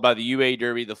 followed by the UA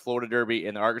Derby, the Florida Derby,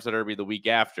 and the Arkansas Derby the week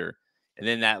after. And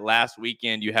then that last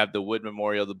weekend, you have the Wood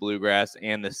Memorial, the Bluegrass,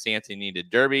 and the Santa Anita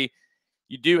Derby.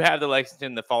 You do have the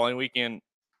Lexington the following weekend,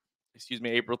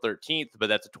 April 13th, but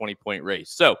that's a 20-point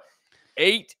race. So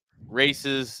 8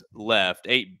 races left,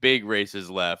 8 big races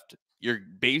left. You're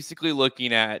basically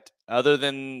looking at, other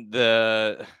than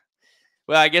well,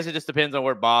 I guess it just depends on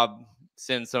where Bob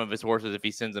sends some of his horses, if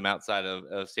he sends them outside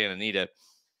of Santa Anita.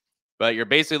 But you're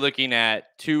basically looking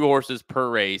at 2 horses per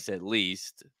race at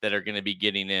least that are going to be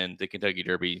getting in the Kentucky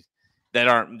Derby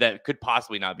that could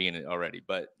possibly not be in it already,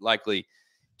 but likely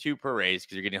 2 per race,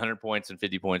 because you're getting 100 points and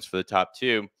 50 points for the top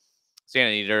 2. Santa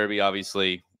Anita Derby,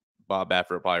 obviously, Bob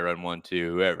Baffert will probably run 1,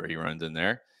 2, whoever he runs in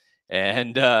there,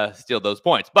 and steal those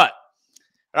points. But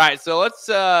all right, so let's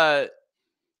I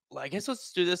guess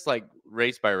let's do this like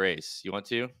race by race. You want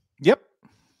to? Yep.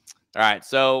 All right,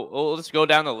 so we'll just go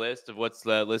down the list of what's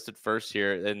listed first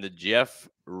here in the Jeff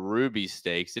Ruby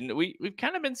Stakes. And we've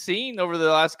kind of been seeing over the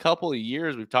last couple of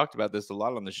years, we've talked about this a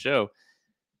lot on the show,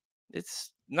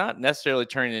 it's not necessarily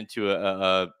turning into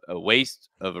a waste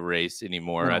of a race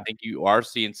anymore. No. I think you are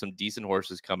seeing some decent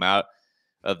horses come out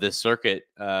of this circuit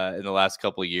in the last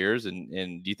couple of years.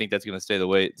 And do you think that's going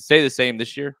to stay the same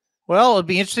this year? Well, it'll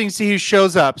be interesting to see who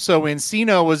shows up. So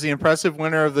Encino was the impressive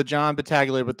winner of the John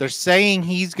Battaglia, but they're saying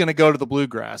he's going to go to the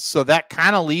Bluegrass. So that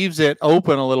kind of leaves it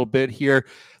open a little bit here.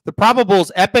 The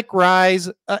probables: Epic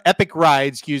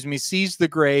Ride, Seize the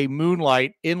Gray,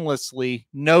 Moonlight, Endlessly,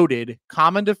 Noted,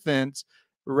 Common Defense,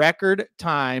 Record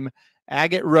Time,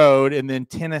 Agate Road, and then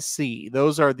Tennessee.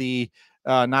 Those are the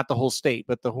not the whole state,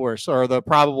 but the horse, or the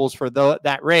probables for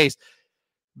that race.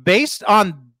 Based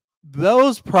on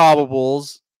those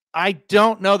probables, I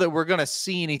don't know that we're going to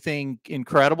see anything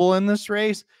incredible in this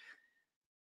race.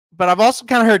 But I've also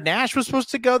kind of heard Nash was supposed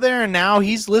to go there, and now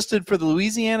he's listed for the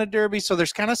Louisiana Derby. So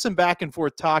there's kind of some back and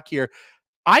forth talk here.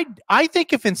 I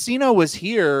think if Encino was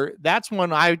here, that's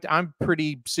one I'm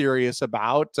pretty serious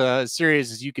about, as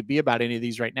serious as you could be about any of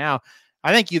these right now.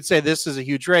 I think you'd say this is a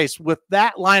huge race. With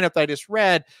that lineup that I just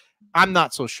read, I'm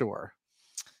not so sure.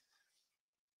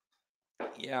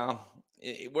 Yeah.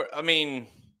 I mean,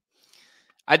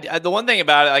 the one thing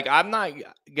about it, like, I'm not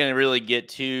going to really get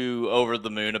too over the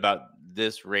moon about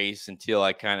this race until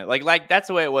I kind of like that's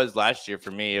the way it was last year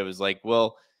for me. It was like,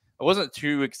 well, I wasn't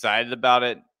too excited about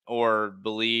it or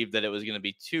believed that it was going to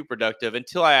be too productive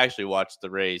until I actually watched the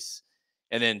race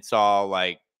and then saw,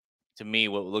 like, to me,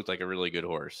 what looked like a really good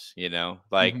horse,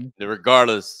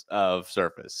 regardless of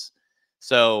surface.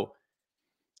 So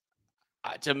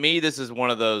to me, this is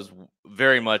one of those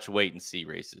very much wait and see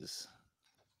races.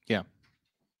 Yeah,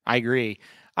 I agree.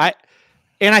 I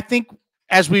think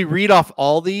as we read off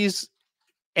all these,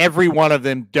 every one of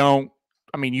them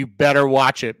you better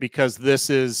watch it, because this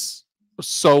is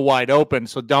so wide open.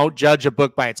 So don't judge a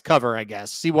book by its cover, I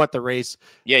guess. See what the race,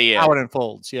 how it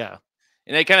unfolds. Yeah.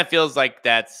 And it kind of feels like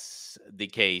that's the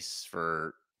case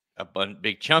for a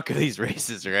big chunk of these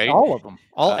races, right? All of them.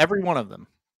 Every one of them.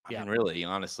 Yeah. I mean, really,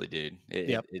 honestly, dude,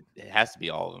 it has to be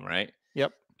all of them, right?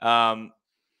 Yep. We're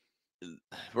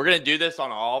going to do this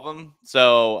on all of them.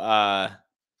 So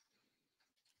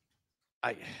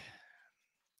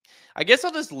I guess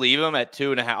I'll just leave them at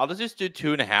 2.5. I'll just do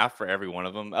 2.5 for every one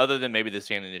of them, other than maybe the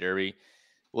Santa Anita Derby.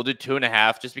 We'll do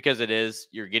 2.5 just because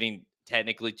you're getting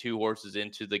technically 2 horses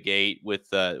into the gate with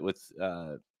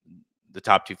the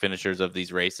top 2 finishers of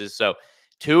these races. So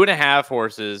 2.5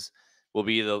 horses will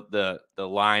be the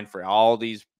line for all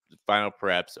these final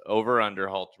preps, over under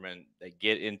Halterman, that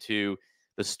get into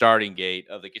the starting gate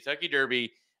of the Kentucky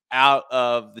Derby out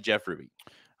of the Jeff Ruby.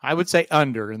 I would say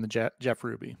under in the Jeff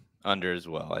Ruby. Under as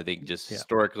well. I think just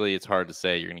historically, it's hard to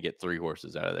say you're going to get 3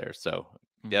 horses out of there. So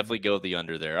definitely go with the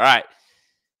under there. All right.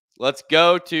 Let's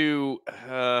go to,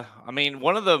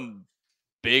 one of the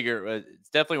bigger, it's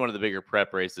definitely one of the bigger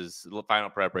prep races, the final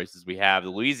prep races we have, the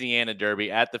Louisiana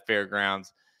Derby at the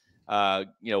fairgrounds. One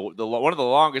of the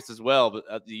longest as well,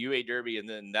 but the UA Derby, and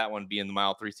then that one being the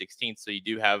mile 3/16. So you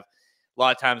do have a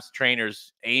lot of times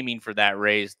trainers aiming for that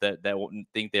race that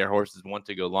think their horses want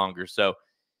to go longer. So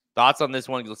thoughts on this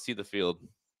one? Let's see the field.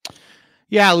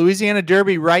 Yeah, Louisiana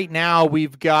Derby right now,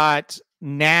 we've got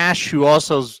Nash, who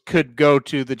also could go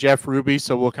to the Jeff Ruby,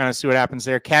 so we'll kind of see what happens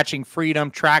there. Catching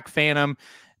Freedom, Track Phantom,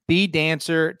 B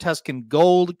Dancer, Tuscan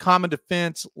Gold, Common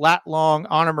Defense, Lat Long,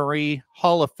 Honor Marie,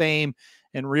 Hall of Fame,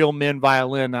 and Real Men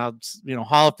Violin. Now,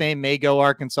 Hall of Fame may go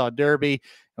Arkansas Derby.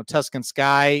 Tuscan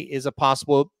Sky is a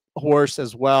possible horse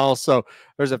as well. So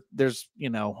there's a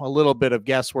little bit of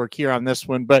guesswork here on this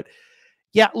one, but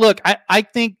yeah, look, I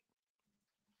think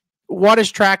what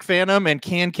is Track Phantom and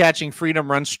can Catching Freedom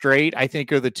run straight, I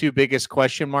think, are the 2 biggest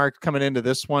question marks coming into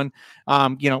this one.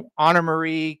 Honor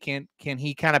Marie, can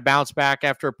he kind of bounce back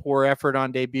after a poor effort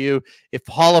on debut? If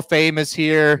Hall of Fame is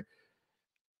here,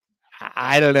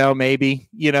 I don't know, maybe,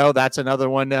 that's another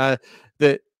one that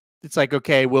it's like,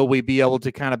 okay, will we be able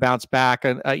to kind of bounce back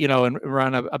and, and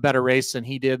run a better race than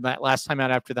he did that last time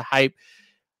out after the hype?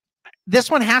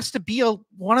 This one has to be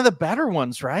one of the better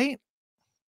ones, right?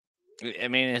 I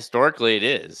mean, historically it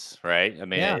is, right? I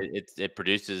mean, Yeah. it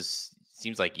produces,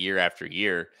 seems like year after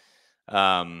year.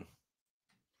 Um,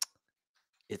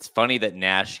 it's funny that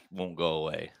Nash won't go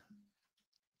away.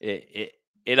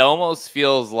 It almost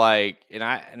feels like, and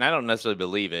I don't necessarily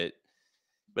believe it,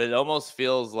 but it almost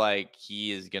feels like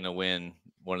he is gonna win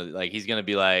one of the, like he's gonna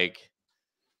be like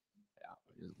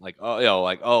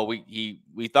oh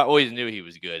we thought always knew he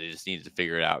was good. He just needed to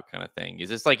figure it out, kind of thing. Is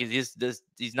this like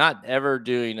he's not ever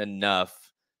doing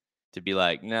enough to be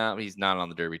like, no, he's not on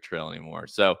the Derby trail anymore.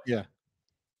 So Yeah.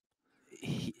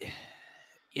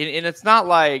 And it's not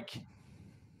like,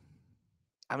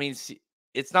 I mean,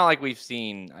 it's not like we've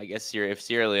seen, I guess,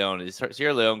 Sierra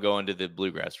Leone going to the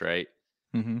bluegrass, right?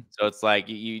 Mm-hmm. So it's like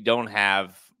you don't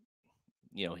have,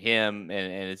 him,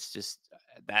 and it's just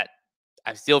that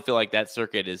I still feel like that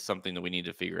circuit is something that we need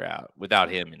to figure out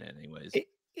without him in it, anyways.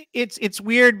 It's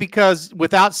weird because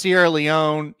without Sierra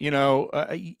Leone,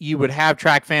 you would have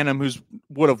Track Phantom, who's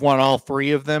would have won all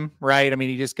three of them, right? I mean,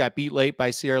 he just got beat late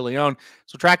by Sierra Leone,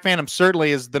 so Track Phantom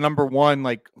certainly is the number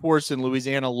one horse in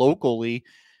Louisiana locally.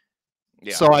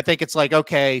 Yeah. So I think it's like,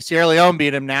 okay, Sierra Leone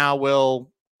beat him. Now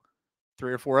will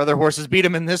 3 or 4 other horses beat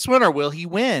him in this one, or will he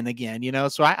win again?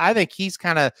 So I think he's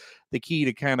kind of the key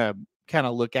to kind of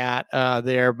look at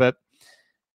there, but.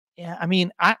 Yeah, I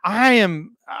mean,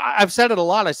 I've said it a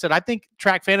lot. I said, I think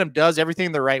Track Phantom does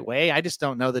everything the right way. I just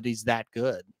don't know that he's that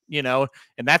good, and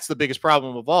that's the biggest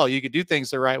problem of all. You could do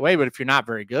things the right way, but if you're not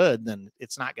very good, then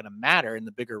it's not going to matter in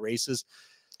the bigger races.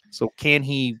 So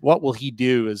what will he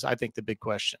do is, I think, the big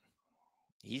question.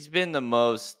 He's been the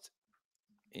most,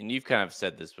 and you've kind of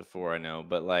said this before, I know,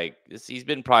 but he's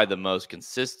been probably the most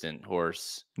consistent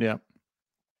horse. Yeah.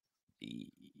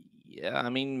 Yeah, I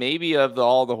mean, maybe of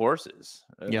all the horses,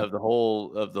 yep. of the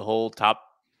whole top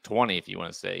 20, if you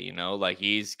want to say,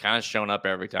 he's kind of shown up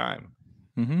every time.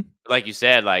 Mm-hmm. Like you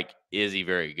said, is he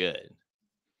very good?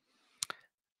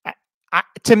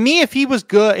 To me, if he was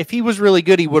really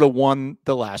good, he would have won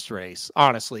the last race.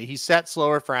 Honestly, he set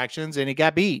slower fractions and he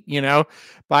got beat,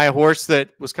 by a horse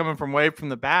that was coming from way from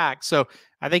the back. So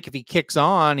I think if he kicks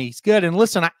on, he's good. And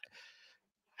listen,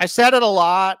 I said it a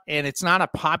lot, and it's not a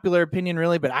popular opinion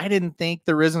really, but I didn't think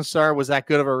the Risen Star was that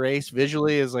good of a race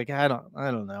visually. Is like, I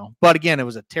don't know. But again, it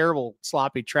was a terrible,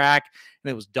 sloppy track, and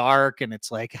it was dark, and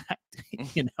it's like,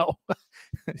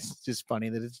 it's just funny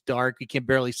that it's dark. You can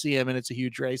barely see him, and it's a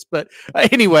huge race. But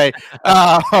anyway,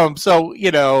 so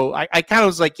I kind of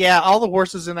was like, yeah, all the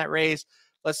horses in that race.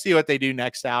 Let's see what they do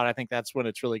next out. I think that's when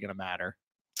it's really going to matter.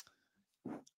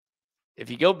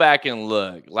 If you go back and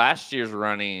look, last year's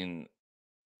running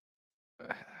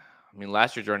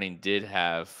did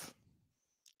have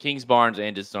Kings Barnes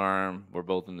and Disarm were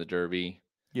both in the Derby.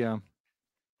 Yeah.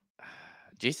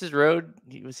 Jace's Road,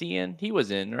 was he in? He was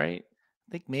in, right?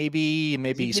 I think maybe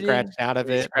he scratched out of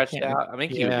it. Scratched out. I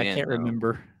think he was in. I can't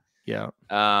remember. Yeah.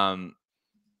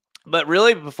 But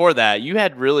really before that, you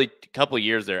had really a couple of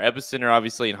years there. Epicenter,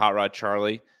 obviously, and Hot Rod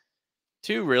Charlie.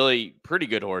 2 really pretty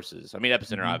good horses. I mean,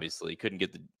 Epicenter obviously couldn't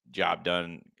get the job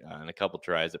done in a couple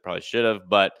tries that probably should have,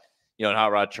 but and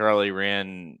Hot Rod Charlie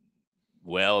ran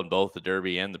well in both the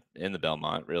Derby and the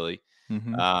Belmont, really.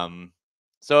 Mm-hmm.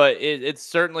 So it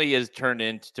certainly has turned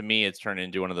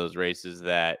into one of those races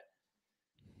that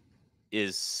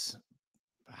is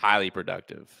highly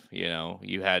productive.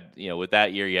 You had, with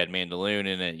that year, you had Mandaloon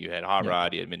in it, you had Hot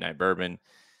Rod, you had Midnight Bourbon,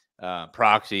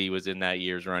 Proxy was in that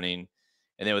year's running.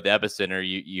 And then with the Epicenter,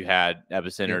 you had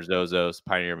Epicenter, Zozos,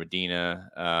 Pioneer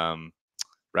Medina,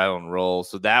 Rattle and Roll.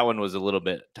 So that one was a little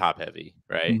bit top heavy,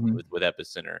 right? Mm-hmm. With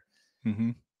Epicenter.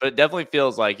 Mm-hmm. But it definitely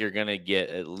feels like you're going to get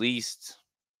at least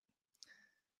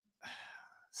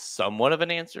somewhat of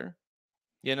an answer,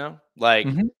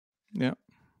 Mm-hmm. Yeah.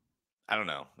 I don't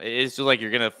know. It's just like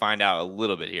you're going to find out a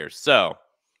little bit here. So,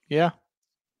 yeah.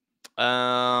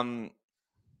 I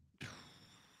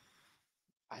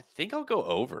think I'll go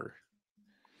over.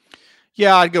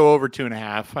 Yeah, I'd go over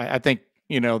 2.5. I think,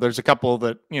 there's a couple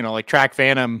that, like Track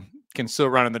Phantom can still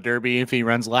run in the Derby. If he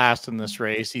runs last in this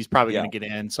race, he's probably going to get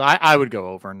in. So I would go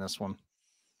over in this one.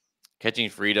 Catching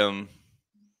Freedom.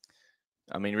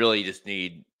 I mean, really you just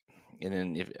need, and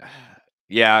then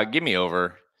give me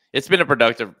over. It's been for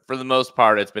the most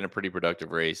part, it's been a pretty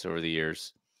productive race over the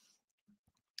years.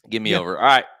 Give me over. All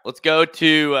right, let's go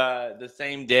to the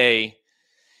same day.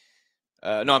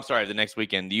 No, I'm sorry, the next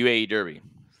weekend, the UAE Derby.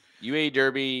 UAE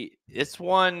Derby, this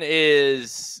one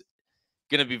is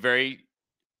going to be very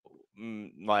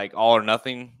all or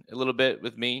nothing a little bit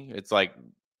with me. It's like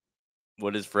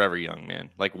what is Forever Young, man?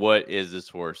 Like, what is this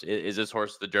horse? Is this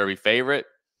horse the Derby favorite?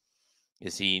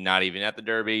 Is he not even at the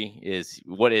Derby?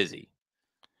 What is he?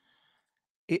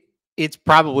 It's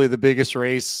probably the biggest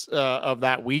race of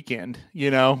that weekend,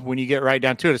 when you get right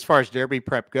down to it, as far as Derby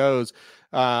prep goes,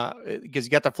 because you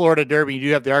got the Florida Derby, you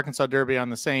do have the Arkansas Derby on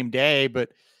the same day. But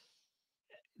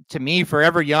to me,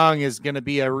 Forever Young is going to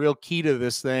be a real key to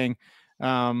this thing.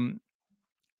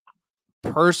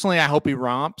 Personally, I hope he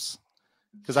romps,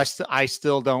 because I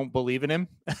still don't believe in him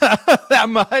that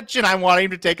much, and I want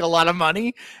him to take a lot of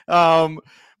money.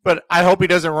 But I hope he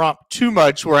doesn't romp too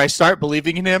much where I start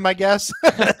believing in him, I guess.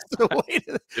 That's the way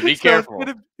to be careful.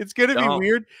 It's gonna be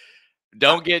weird.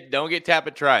 Don't get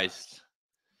Tapit Trice.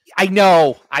 I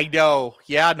know.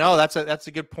 Yeah, no, that's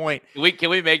a good point. Can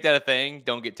we make that a thing?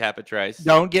 Don't get Tapit Trice.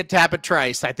 Don't get Tapit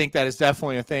Trice. I think that is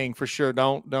definitely a thing for sure.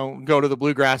 Don't go to the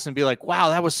Bluegrass and be like, wow,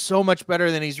 that was so much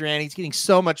better than he's ran. He's getting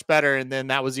so much better. And then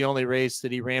that was the only race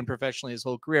that he ran professionally his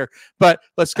whole career. But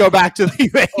let's go back to the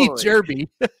UAE Derby.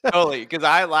 Totally. Because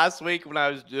last week when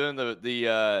I was doing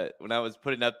when I was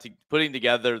putting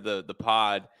together the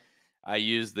pod, I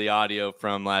used the audio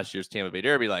from last year's Tampa Bay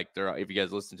Derby. Like, if you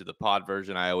guys listen to the pod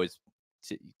version, I always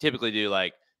typically do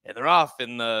like, hey, they're off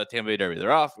in the Tampa Bay Derby.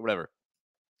 They're off, or whatever.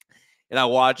 And I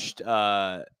watched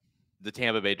the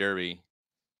Tampa Bay Derby,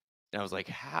 and I was like,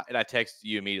 how? And I texted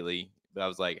you immediately, but I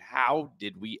was like, how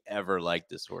did we ever like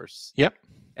this horse? Yep.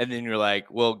 And then you're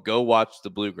like, well, go watch the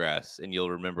Bluegrass, and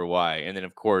you'll remember why. And then,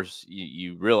 of course,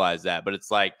 you realize that. But it's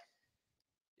like,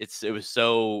 it was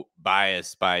so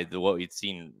biased by what we'd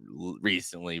seen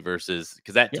recently versus,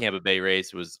 because that Tampa Bay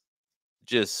race was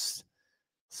just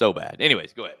so bad.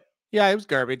 Anyways, go ahead. Yeah, it was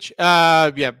garbage.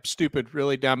 Stupid,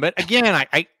 really dumb. But again,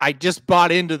 I just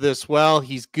bought into this. Well,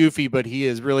 he's goofy, but he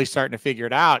is really starting to figure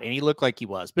it out, and he looked like he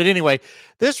was. But anyway,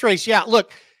 this race,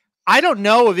 look, I don't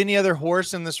know of any other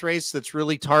horse in this race that's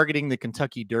really targeting the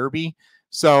Kentucky Derby.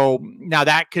 So now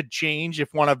that could change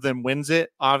if one of them wins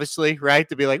it, obviously, right?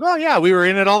 To be like, well, yeah, we were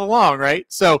in it all along, right?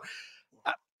 So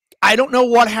I don't know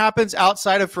what happens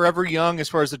outside of Forever Young as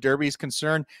far as the Derby is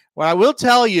concerned. What I will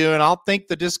tell you, and I'll thank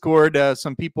the Discord,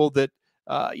 some people that,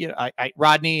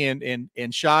 Rodney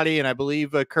and Shoddy, and I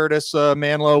believe Curtis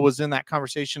Manlow was in that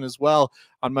conversation as well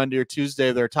on Monday or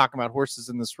Tuesday. They're talking about horses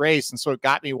in this race. And so it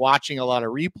got me watching a lot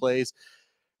of replays.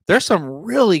 There's some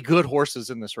really good horses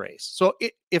in this race. So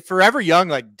if Forever Young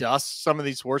like dusts some of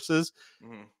these horses,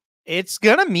 it's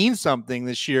going to mean something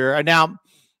this year. Now,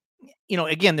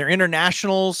 again, they're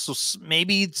internationals, so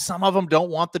maybe some of them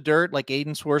don't want the dirt, like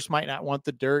Aiden's horse might not want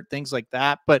the dirt, things like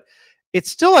that. But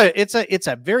it's still it's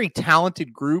a very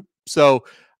talented group. So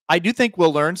I do think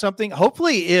we'll learn something.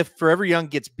 Hopefully, if Forever Young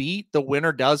gets beat, the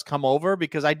winner does come over,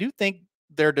 because I do think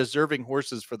they're deserving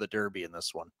horses for the Derby in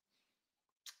this one.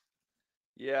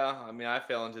 Yeah, I mean, I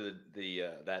fell into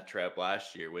that trap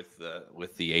last year with the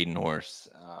Aiden horse.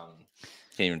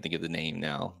 Can't even think of the name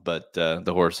now, but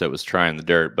the horse that was trying the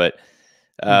dirt. But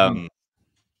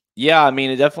yeah, I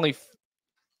mean, it definitely.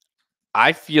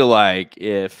 I feel like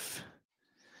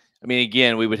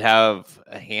again, we would have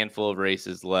a handful of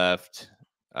races left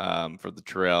for the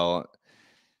trail,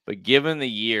 but given the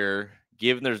year,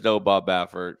 given there's no Bob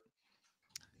Baffert,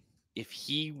 if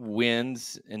he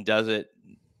wins and does it.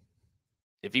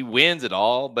 If he wins at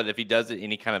all, but if he does it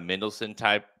any kind of Mendelssohn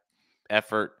type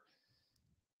effort,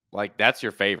 like, that's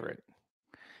your favorite.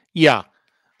 Yeah.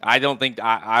 I don't think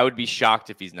I would be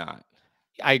shocked if he's not.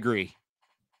 I agree.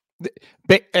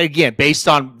 But again, based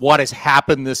on what has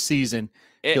happened this season,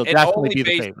 he'll definitely be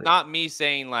the favorite. Not me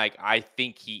saying like I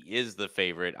think he is the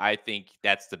favorite. I think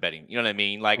that's the betting. You know what I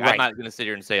mean? Like, right. I'm not going to sit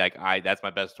here and say like that's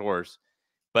my best horse.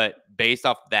 But based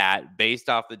off that, based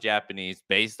off the Japanese,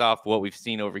 based off what we've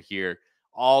seen over here,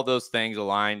 all those things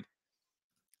aligned,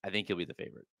 I think he'll be the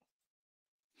favorite.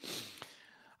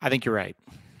 I think you're right.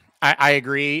 I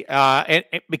agree. And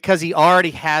because he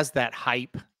already has that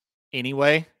hype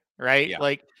anyway, right? Yeah.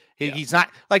 Like he's not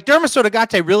like Dermot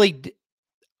Sotogate really,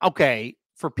 okay,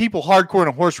 for people hardcore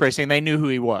in horse racing, they knew who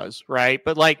he was, right?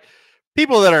 But like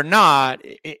people that are not,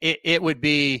 it would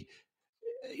be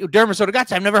Dermot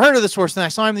Sotogate. I've never heard of this horse, and I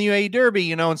saw him in the UAE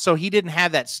Derby, and so he didn't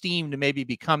have that steam to maybe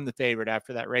become the favorite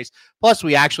after that race. Plus,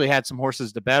 we actually had some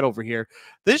horses to bet over here.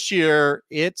 This year,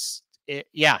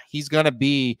 he's going to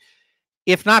be,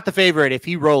 if not the favorite, if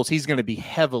he rolls, he's going to be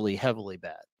heavily, heavily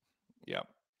bet. Yeah.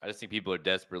 I just think people are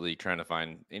desperately trying to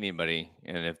find anybody.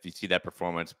 And if you see that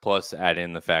performance, plus add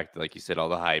in the fact that, like you said, all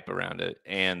the hype around it,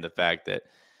 and the fact that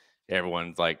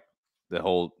everyone's like, the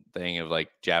whole thing of like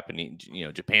Japanese,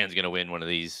 Japan's going to win one of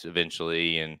these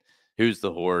eventually, and who's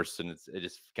the horse, and it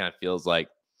just kind of feels like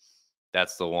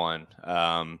that's the one.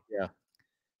 Yeah.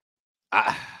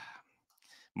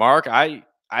 Mark, I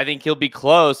think he'll be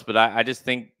close, but I just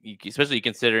think, especially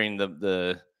considering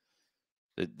the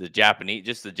Japanese,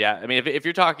 just the I mean, if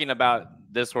you're talking about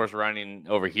this horse running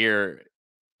over here,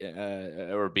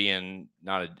 or being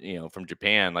not from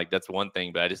Japan, like that's one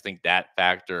thing, but I just think that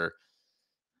factor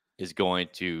is going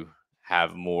to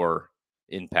have more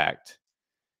impact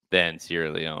than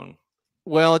Sierra Leone.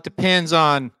 Well, it depends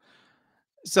on.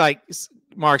 It's like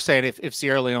Mark saying, if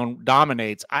Sierra Leone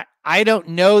dominates, I don't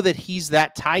know that he's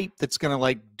that type that's going to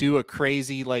like do a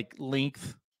crazy like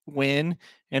length win.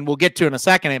 And we'll get to in a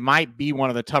second. It might be one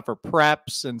of the tougher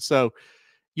preps, and so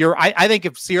I think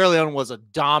if Sierra Leone was a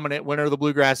dominant winner of the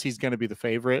Bluegrass, he's going to be the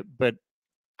favorite. But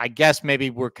I guess maybe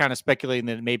we're kind of speculating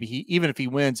that maybe even if he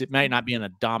wins, it might not be in a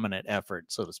dominant effort,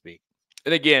 so to speak.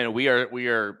 And again, we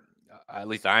are at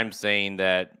least I'm saying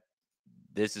that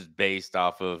this is based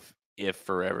off of if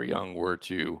Forever Young were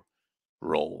to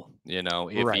roll,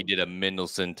 if he did a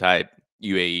Mendelssohn type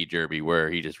UAE Derby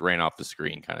where he just ran off the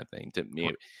screen kind of thing. To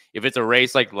me, if it's a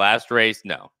race like last race,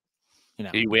 no,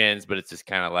 he wins, but it's just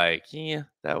kind of like, yeah,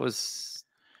 that was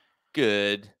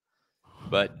good,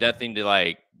 but nothing to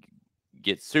like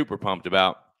get super pumped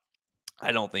about.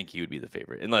 I don't think he would be the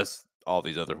favorite unless all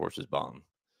these other horses bomb.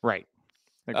 Right.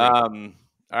 Agreed. All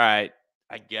right.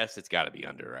 I guess it's got to be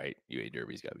under, right? UAE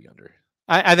Derby's got to be under.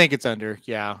 I think it's under.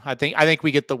 Yeah. I think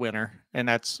we get the winner, and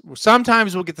that's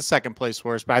sometimes we'll get the second place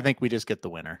horse, but I think we just get the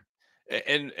winner.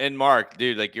 And Mark,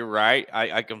 dude, like you're right.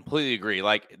 I completely agree.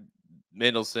 Like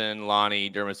Mendelssohn, Lonnie,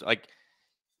 Dermot, like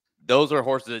those are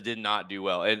horses that did not do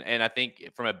well. And I think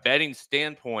from a betting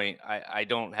standpoint, I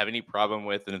don't have any problem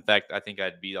with. And in fact, I think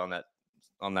I'd be on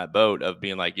that boat of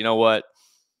being like, you know what?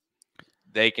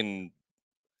 They can,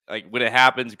 like, when it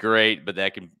happens, great, but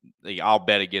that can, like, I'll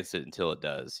bet against it until it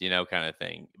does, kind of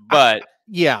thing. But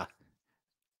yeah.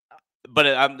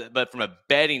 But from a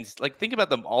betting, like, think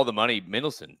about all the money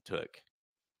Mendelssohn took.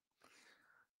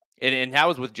 And how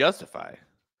was with Justify?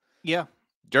 Yeah.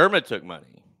 Dermot took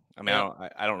money. I mean,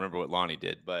 I don't remember what Lonnie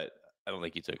did, but I don't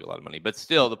think he took a lot of money. But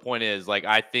still, the point is, like,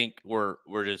 I think we're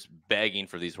just begging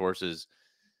for these horses,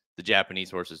 the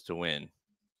Japanese horses, to win.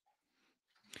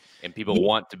 And people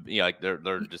want to be like,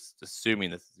 they're just assuming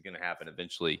this is going to happen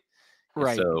eventually.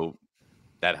 Right. And so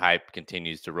that hype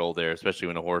continues to roll there, especially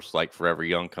when a horse like Forever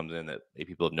Young comes in that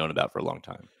people have known about for a long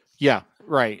time. Yeah,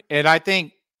 right. And I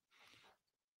think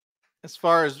as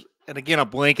far as, and again, a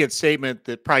blanket statement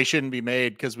that probably shouldn't be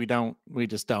made because we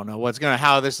just don't know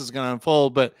how this is going to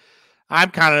unfold. But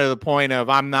I'm kind of to the point of,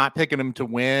 I'm not picking him to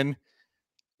win.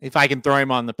 If I can throw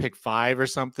him on the pick 5 or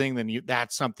something, then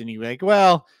that's something you make.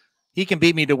 Well, he can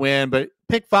beat me to win, but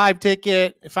pick 5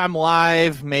 ticket, if I'm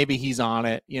live, maybe he's on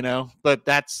it, but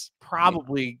that's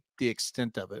probably the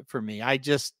extent of it for me.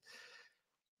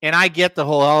 And I get the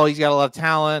whole, he's got a lot of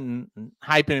talent and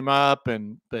hyping him up.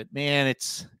 But man,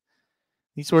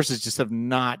 these horses just have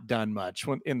not done much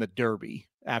in the Derby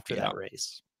after that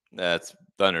race. That's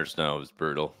Thunder Snow was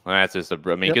brutal. That's just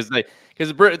because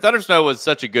Thunder Snow was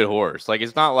such a good horse. Like,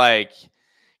 it's not like,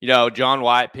 John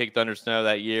White picked Thunder Snow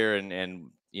that year and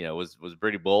was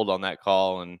pretty bold on that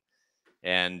call.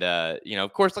 And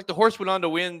of course, like, the horse went on to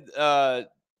win the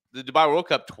Dubai World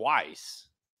Cup twice,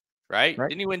 right?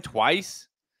 Didn't he win twice?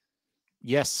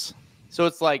 Yes. So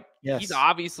it's like, he's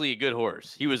obviously a good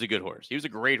horse. He was a good horse. He was a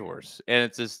great horse. And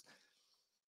it's just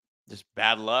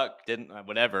bad luck,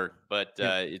 whatever. But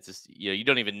it's just, you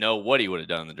don't even know what he would have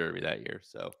done in the Derby that year.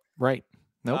 So right.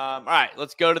 Nope. All right,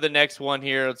 let's go to the next one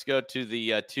here. Let's go to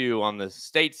the 2 on the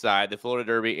state side, the Florida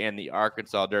Derby and the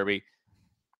Arkansas Derby.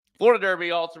 Florida Derby,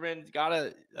 Alterman,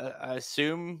 gotta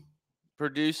assume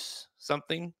produce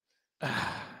something.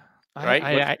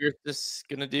 Right? What's this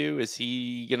gonna do? Is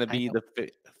he gonna be the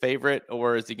favorite,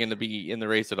 or is he gonna be in the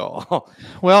race at all?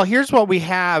 Well, here's what we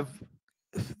have.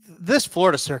 This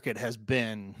Florida circuit has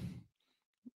been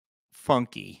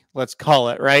funky, let's call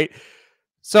it, right?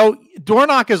 So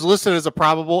Dornock is listed as a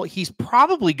probable. He's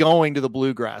probably going to the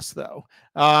Bluegrass, though.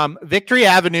 Victory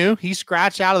Avenue, he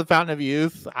scratched out of the Fountain of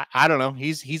Youth. I don't know.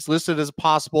 He's listed as a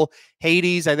possible.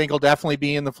 Hades, I think, will definitely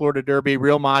be in the Florida Derby.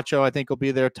 Real Macho, I think, will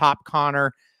be there. Top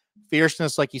Connor,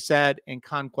 Fierceness, like you said, and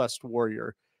Conquest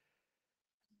Warrior.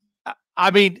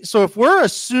 I mean, so if we're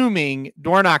assuming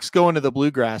Dornock's going to the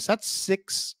Bluegrass, that's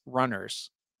 6 runners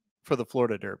for the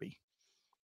Florida Derby.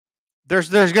 There's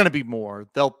going to be more.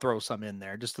 They'll throw some in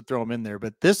there just to throw them in there.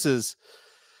 But this is,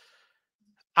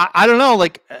 I don't know.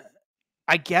 Like,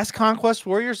 I guess Conquest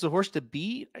Warrior is the horse to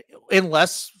beat,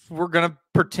 unless we're going to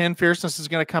pretend Fierceness is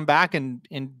going to come back and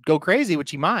go crazy,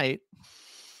 which he might.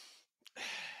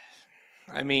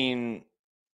 I mean,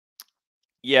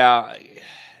 yeah,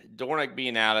 Dornock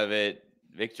being out of it,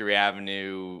 Victory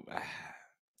Avenue.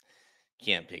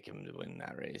 can't pick him to win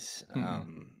that race.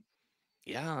 Mm-mm.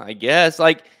 Yeah, I guess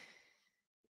like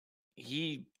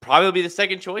he probably will be the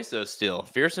second choice though. Still,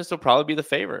 Fierceness will probably be the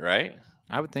favorite, right?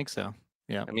 I would think so.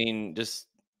 Yeah. I mean,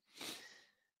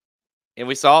 and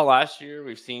we saw it last year.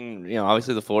 We've seen,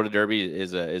 obviously the Florida Derby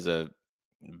is a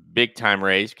big time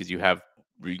race because you have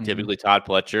typically Todd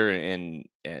Pletcher and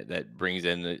that brings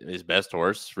in his best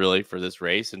horse really for this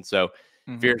race, and so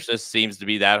Fierceness seems to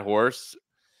be that horse.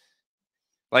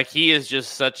 Like he is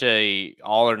just such a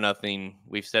all or nothing.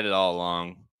 We've said it all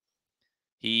along.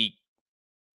 He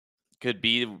could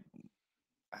be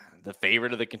the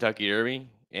favorite of the Kentucky Derby,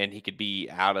 and he could be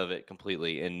out of it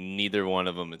completely, and neither one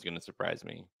of them is going to surprise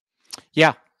me.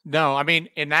 Yeah. No, I mean,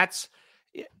 and that's,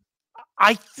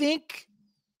 I think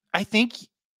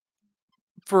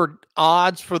for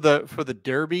odds for the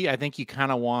Derby, I think you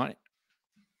kind of want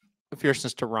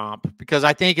Fierceness to romp, because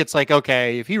I think it's like,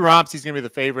 okay, if he romps, he's going to be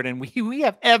the favorite, and we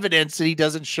have evidence that he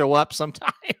doesn't show up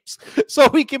sometimes, so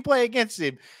we can play against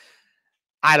him.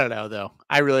 I don't know though.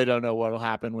 I really don't know what will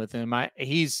happen with him.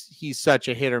 He's such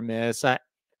a hit or miss. To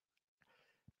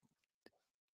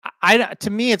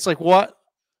me, it's like what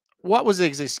was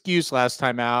his excuse last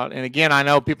time out? And again, I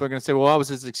know people are going to say, well, what was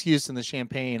his excuse in the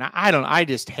Champagne? I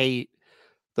just hate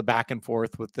the back and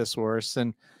forth with this horse,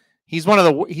 and he's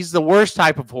the worst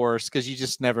type of horse because you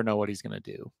just never know what he's going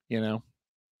to do.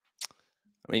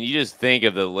 I mean, you just think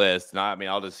of the list.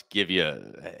 I'll just give you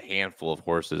a handful of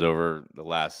horses over the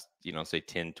last, say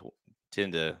 10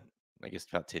 to, I guess,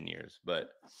 about 10 years. But,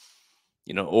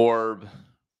 Orb,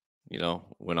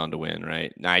 went on to win,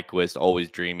 right? Nyquist, Always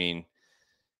Dreaming.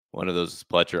 One of those,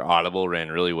 Pletcher, Audible, ran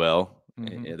really well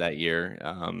that year,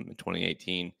 in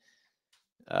 2018.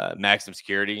 Maxim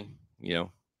Security,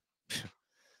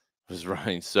 was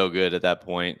running so good at that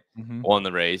point. Won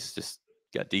the race, just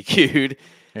got DQ'd.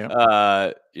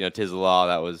 Yeah. Tis the Law,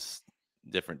 that was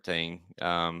different thing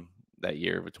that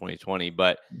year of 2020.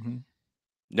 But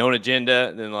Known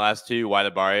Agenda, then the last two, Why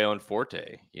the Barrio and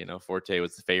Forte. Forte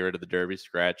was the favorite of the Derby,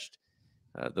 scratched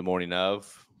the morning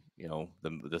of.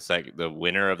 The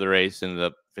winner of the race ended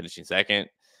up finishing second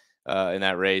in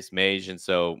that race, Mage. And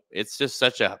so it's just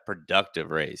such a productive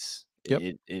race. Yep.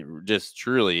 It just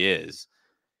truly is.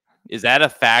 Is that a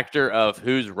factor of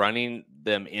who's running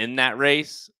them in that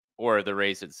race or the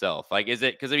race itself? Like, is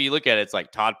it, because if you look at it, it's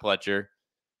like Todd Pletcher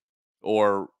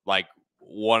or like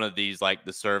one of these, like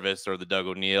the Service or the Doug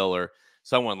O'Neill or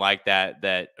someone like that,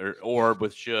 or Orb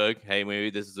with Suge. Hey,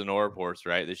 maybe this is an Orb horse,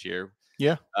 right, this year.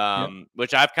 Yeah.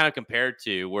 Which I've kind of compared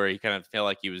to where he kind of felt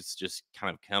like he was just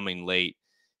kind of coming late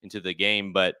into the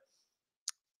game. But,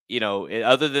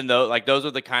 other than those, like those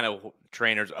are the kind of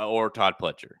trainers, or Todd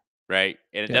Pletcher, right?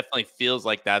 And it definitely feels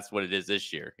like that's what it is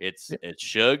this year. It's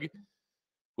Suge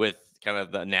with kind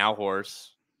of the now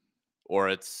horse, or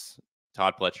it's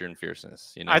Todd Pletcher and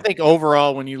Fierceness. I think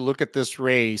overall, when you look at this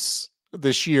race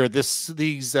this year,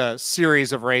 these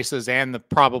series of races and the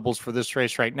probables for this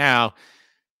race right now,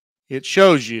 it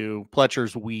shows you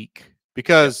Pletcher's weak,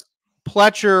 because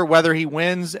Pletcher, whether he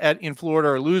wins in Florida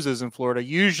or loses in Florida,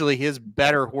 usually his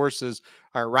better horses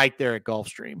are right there at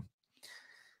Gulfstream.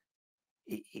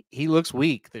 He looks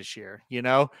weak this year,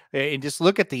 and just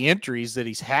look at the entries that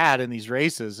he's had in these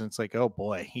races. And it's like, oh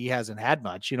boy, he hasn't had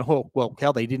much, well,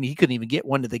 hell, he couldn't even get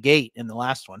one to the gate in the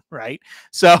last one. Right.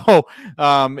 So,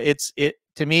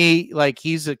 to me, like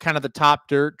he's kind of the top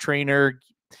dirt trainer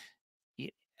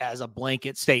as a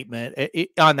blanket statement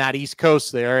on that East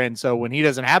Coast there. And so when he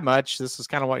doesn't have much, this is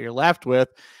kind of what you're left with.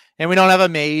 And we don't have a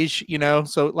Mage,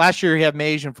 so last year he had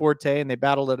Mage and Forte and they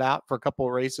battled it out for a couple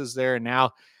of races there. And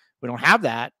now we don't have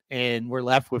that, and we're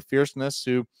left with Fierceness,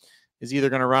 who is either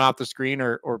going to run off the screen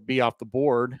or be off the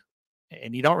board,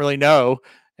 and you don't really know.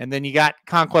 And then you got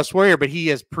Conquest Warrior, but he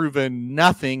has proven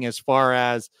nothing as far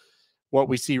as what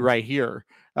we see right here.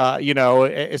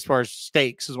 As far as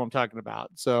stakes is what I'm talking about.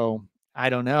 So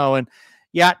I don't know. And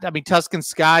Tuscan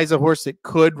Sky is a horse that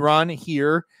could run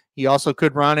here. He also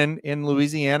could run in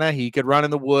Louisiana. He could run in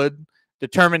the Wood.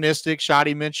 Deterministic,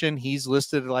 Shoddy mentioned, he's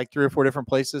listed at like 3 or 4 different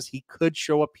places. He could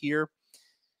show up here.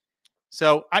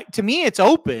 So to me, it's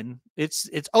open. It's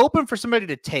open for somebody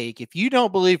to take. If you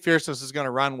don't believe Fierceness is going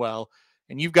to run well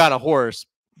and you've got a horse,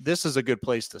 this is a good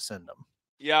place to send them.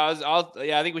 Yeah,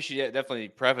 I think we should definitely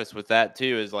preface with that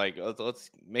too, is like,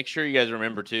 let's make sure you guys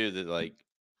remember too that like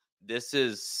this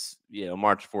is,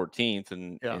 March 14th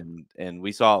and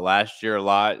we saw it last year a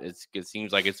lot. It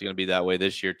seems like it's going to be that way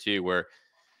this year too, where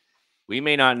we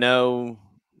may not know,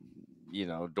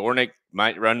 Dornick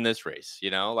might run this race,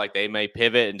 like they may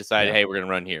pivot and decide, hey, we're going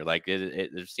to run here. Like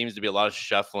there seems to be a lot of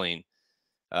shuffling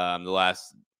the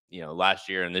last, last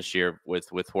year and this year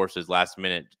with horses last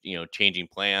minute, changing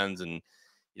plans and,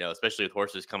 especially with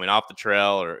horses coming off the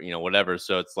trail or, whatever.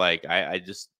 So it's like, I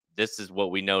just, this is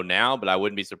what we know now, but I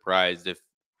wouldn't be surprised if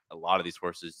a lot of these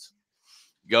horses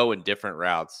go in different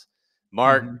routes.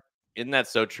 Mark, isn't that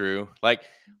so true? Like,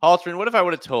 Haltran, what if I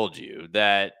would have told you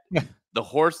that the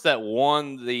horse that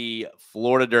won the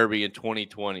Florida Derby in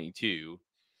 2022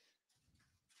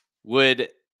 would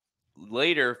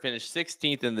later finish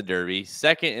 16th in the Derby,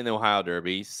 2nd in the Ohio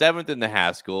Derby, 7th in the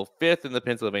Haskell, 5th in the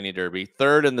Pennsylvania Derby,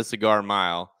 3rd in the Cigar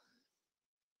Mile,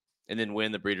 and then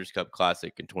win the Breeders' Cup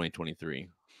Classic in 2023?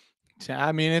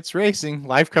 I mean, it's racing.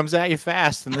 Life comes at you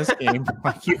fast in this game.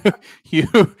 Like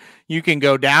you can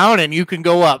go down and you can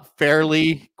go up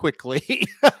fairly quickly.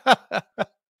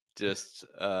 Just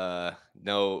insane.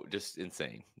 Just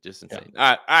insane. Yeah.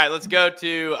 All right, let's go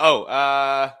to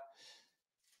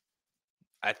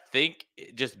I think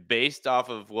just based off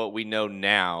of what we know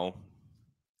now,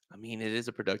 I mean, it is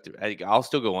a productive. I'll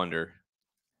still go under.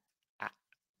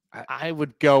 I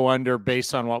would go under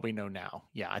based on what we know now.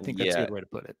 Yeah, I think that's a good way to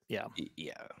put it. Yeah.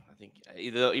 Yeah, I think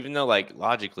even though like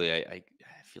logically, I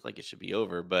feel like it should be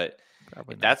over, but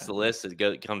if that's the list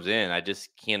that comes in, I just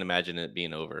can't imagine it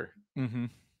being over. Mm-hmm.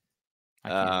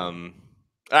 All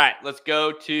right, let's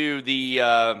go to the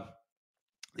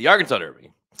Arkansas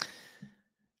Derby.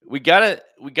 We gotta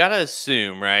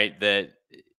assume, right, that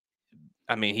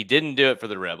he didn't do it for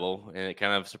the Rebel, and it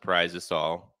kind of surprised us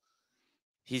all.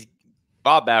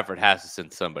 Bob Baffert has to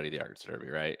send somebody to the Arkansas Derby,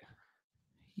 right?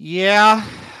 Yeah,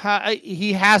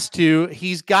 he has to.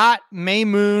 He's got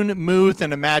Maymoon, Muth,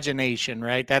 and Imagination,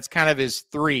 right? That's kind of his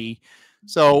 3.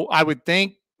 So I would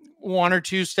think 1 or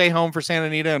 2 stay home for Santa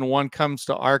Anita and 1 comes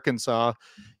to Arkansas.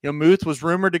 Muth was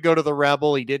rumored to go to the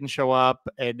Rebel. He didn't show up,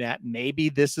 and that maybe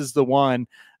this is the one.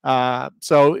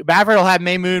 So Baffert will have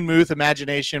Maymoon, Muth,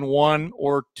 Imagination, 1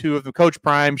 or 2 of the Coach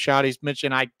Prime. Shotty's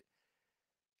mentioned.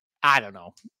 I don't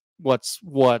know what's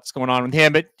going on with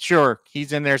him, but sure,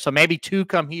 he's in there. So maybe 2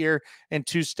 come here and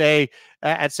 2 stay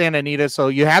at Santa Anita. So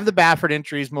you have the Baffert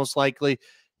entries most likely.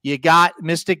 You got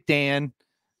Mystic Dan.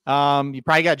 You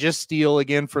probably got Just Steel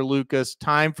again for Lucas.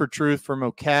 Time for Truth for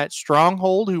Moquette.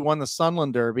 Stronghold, who won the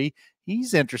Sunland Derby.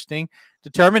 He's interesting.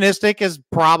 Deterministic is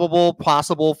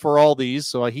possible for all these.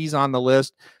 So he's on the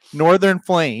list. Northern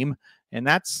Flame. And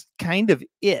that's kind of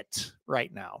it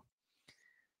right now.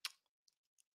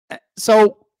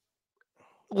 So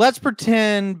let's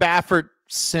pretend Baffert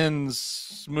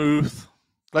sends Muth.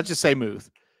 Let's just say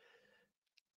Muth.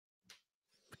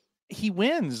 He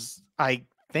wins, I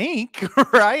think,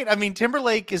 right? I mean,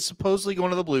 Timberlake is supposedly going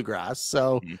to the Bluegrass.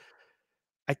 So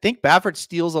I think Baffert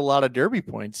steals a lot of Derby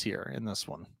points here in this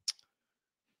one.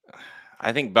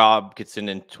 I think Bob could send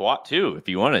in Twat too if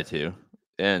he wanted to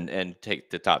and take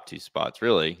the top 2 spots,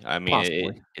 really. I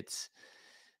mean, it's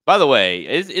by the way,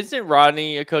 isn't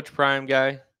Rodney a Coach Prime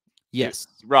guy? Yes.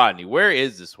 Rodney, where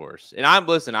is this horse? And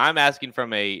I'm asking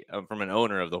from an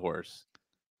owner of the horse,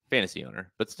 fantasy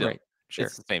owner, but still, right. Sure.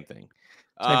 It's the same thing.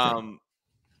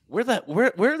 Where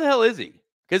the hell is he?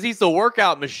 Because he's the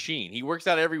workout machine. He works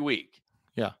out every week.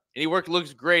 Yeah. And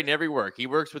looks great in every work. He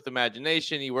works with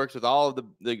Imagination. He works with all of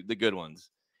the good ones.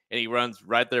 And he runs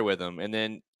right there with them. And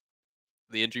then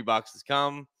the entry boxes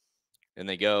come and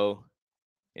they go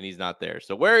and he's not there.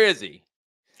 So where is he?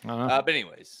 But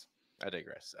anyways, I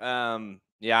digress.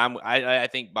 I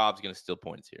think Bob's going to steal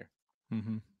points here.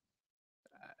 Mm-hmm.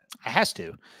 It has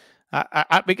to.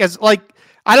 Because, like,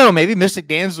 I don't know, maybe Mystic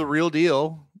Dan's the real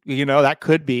deal. That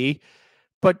could be.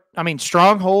 But, I mean,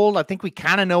 Stronghold, I think we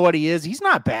kind of know what he is. He's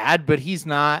not bad, but he's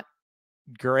not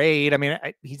great. I mean,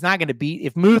 he's not going to beat.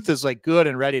 If Muth is, like, good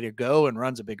and ready to go and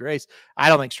runs a big race, I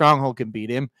don't think Stronghold can beat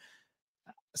him.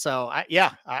 So,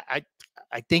 I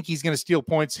think he's going to steal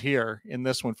points here in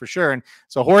this one for sure. And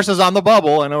so horses on the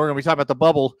bubble. I know we're going to be talking about the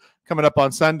bubble coming up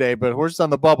on Sunday, but horses on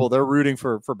the bubble, they're rooting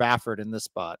for Baffert in this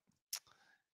spot.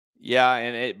 Yeah,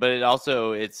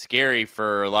 it's scary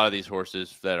for a lot of these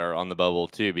horses that are on the bubble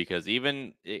too, because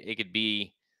even it could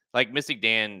be like Mystic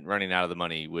Dan running out of the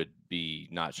money would be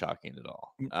not shocking at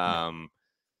all.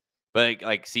 But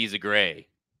like Caesar Gray,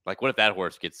 like what if that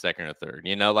horse gets 2nd or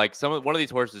 3rd? Like one of these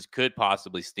horses could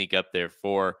possibly sneak up there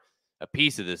for a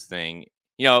piece of this thing.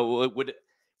 It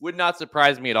would not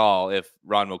surprise me at all if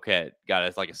Ron Moquette got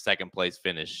a 2nd place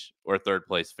finish or a 3rd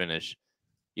place finish.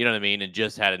 You know what I mean? And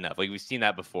just had enough. Like we've seen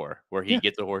that before where he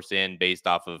gets a horse in based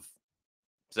off of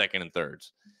 2nd and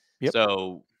 3rds. Yep.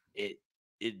 So it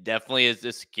definitely is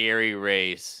a scary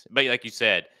race. But like you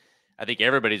said, I think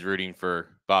everybody's rooting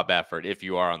for Bob Baffert if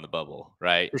you are on the bubble,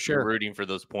 right? For sure. You're rooting for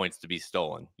those points to be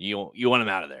stolen. You want him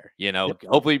out of there, Yep.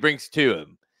 Hopefully he brings 2 of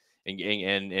them. and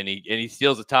he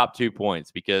steals the top 2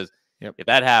 points, because Yep. if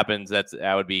that happens, that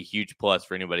would be a huge plus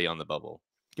for anybody on the bubble.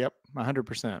 Yep,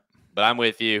 100%. But I'm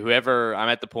with you. Whoever, I'm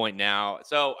at the point now.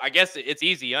 So I guess it's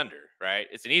easy under, right?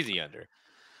 It's an easy under.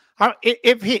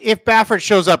 If Baffert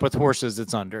shows up with horses,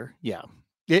 it's under. Yeah.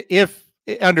 If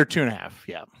under 2.5.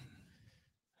 Yeah.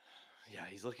 Yeah,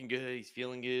 he's looking good. He's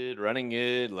feeling good, running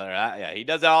good. Yeah, he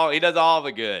does all of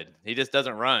it good. He just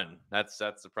doesn't run. That's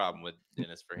the problem with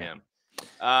Dennis for him.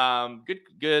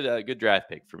 Good draft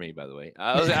pick for me, by the way.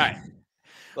 All right.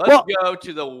 Let's go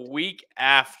to the week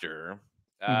after.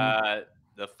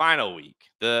 The final week,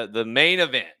 the main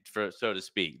event, so to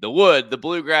speak, the Wood, the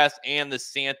Bluegrass, and the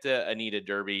Santa Anita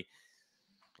Derby.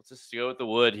 Let's just go with the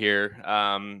Wood here.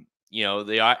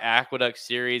 The Aqueduct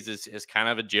Series is kind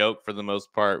of a joke for the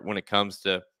most part when it comes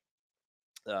to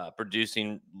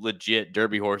producing legit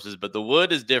Derby horses, but the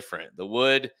Wood is different. The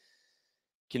Wood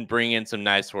can bring in some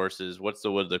nice horses. What's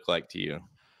the Wood look like to you?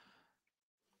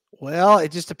 Well,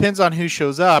 it just depends on who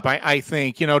shows up. I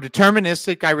think,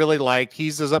 Deterministic, I really liked.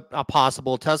 He's a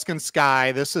possible. Tuscan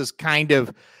Sky. This is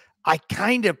I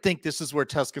kind of think this is where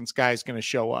Tuscan Sky is going to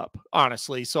show up,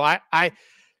 honestly. So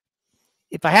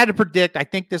if I had to predict, I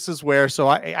think this is where.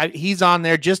 So he's on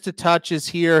there. Just a Touch is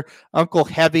here. Uncle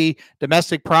Heavy,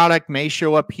 Domestic Product may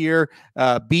show up here.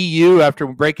 BU, after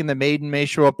breaking the maiden, may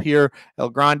show up here. El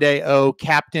Grande O,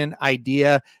 Captain,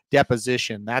 Idea,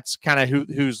 Deposition. That's kind of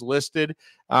who's listed.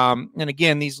 And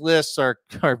again, these lists are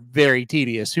very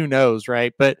tedious. Who knows,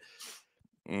 right? But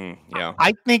yeah,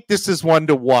 I think this is one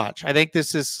to watch. I think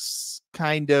this is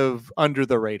kind of under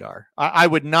the radar. I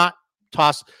would not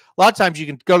toss. A lot of times you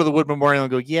can go to the Wood Memorial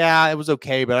and go, yeah, it was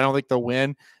okay, but I don't think they'll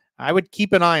win. I would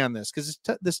keep an eye on this because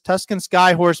this Tuscan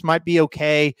Sky horse might be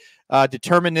okay.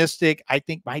 Deterministic, I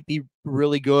think, might be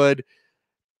really good.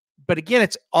 But again,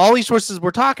 it's all these horses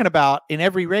we're talking about in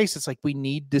every race. It's like we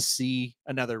need to see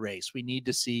another race. We need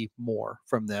to see more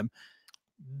from them.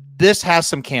 This has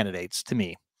some candidates to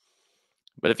me.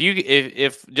 But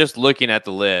if just looking at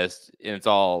the list, and it's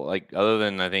all like, other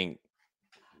than I think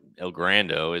El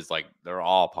Grando is like, they're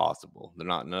all possible.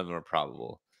 None of them are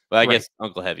probable. But I guess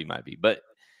Uncle Heavy might be. But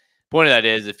point of that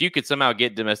is, if you could somehow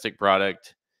get Domestic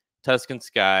Product, Tuscan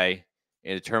Sky,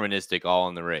 and Deterministic all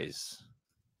in the race,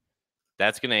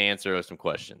 that's going to answer some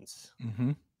questions.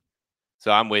 Mm-hmm.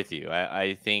 So I'm with you.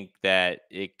 I think that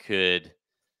it could,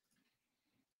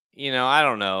 I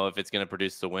don't know if it's going to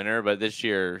produce the winner, but this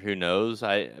year, who knows?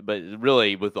 But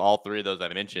really, with all three of those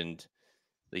I mentioned,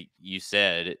 like you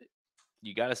said,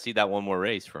 you got to see that one more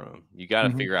race from him. You got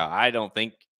to figure out. I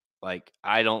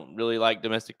don't really like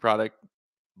Domestic Product,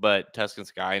 but Tuscan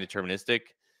Sky and Deterministic,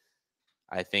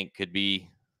 I think, could be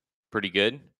pretty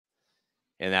good.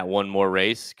 And that one more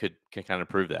race can kind of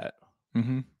prove that.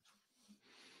 Mm-hmm.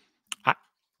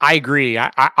 I agree.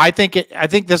 I think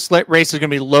this race is going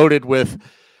to be loaded with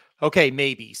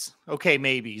maybes.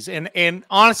 And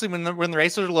honestly, when the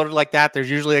races are loaded like that,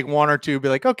 there's usually like one or two be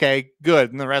like, okay,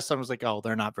 good, and the rest of them was like, oh,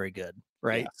 they're not very good,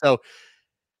 right? Yeah. So,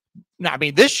 I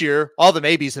mean, this year all the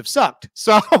maybes have sucked.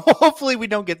 So hopefully we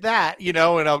don't get that, and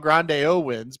El Grande O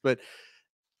wins. But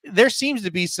there seems to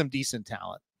be some decent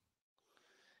talent.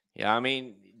 Yeah, I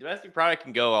mean, Domestic Product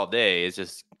can go all day. It's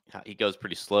just he goes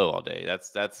pretty slow all day. That's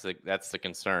the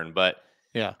concern. But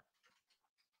yeah,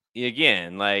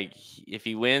 again, like, if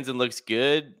he wins and looks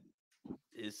good,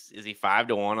 is he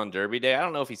 5-1 on Derby Day? I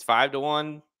don't know if he's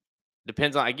 5-1.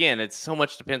 Depends on, again, it's so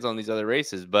much depends on these other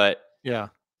races. But yeah,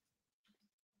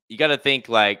 you got to think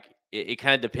like it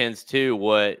kind of depends too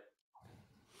because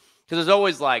there's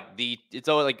always it's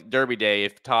always like Derby Day.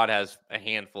 If Todd has a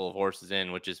handful of horses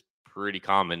in, which is pretty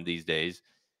common these days,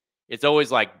 it's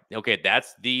always like, okay,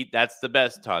 that's the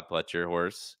best Todd Pletcher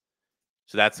horse,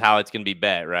 so that's how it's gonna be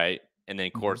bet, right? And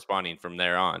then corresponding from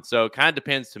there on. So it kind of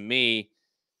depends to me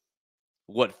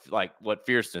what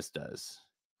Fierceness does.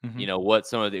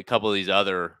 What a couple of these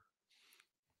other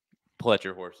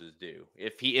Pletcher horses do.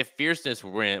 If Fierceness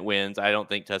wins, I don't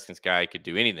think Tuscan Sky could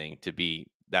do anything to be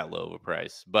that low of a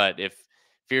price. But if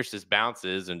Fierceness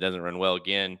bounces and doesn't run well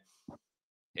again,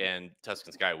 and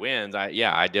Tuscan Sky wins, I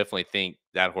definitely think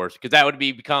that horse, because that would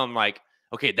become like,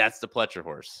 okay, that's the Pletcher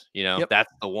horse, Yep.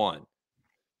 That's the one.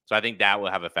 So I think that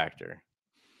will have a factor.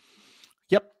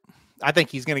 Yep. I think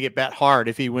he's going to get bet hard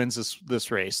if he wins this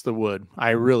race, the Wood. I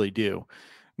really do.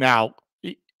 Now,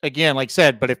 again, like I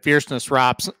said, but if Fierceness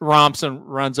romps and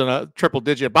runs in a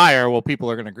triple-digit buyer, well, people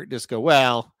are going to just go,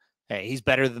 well, hey, he's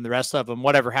better than the rest of them.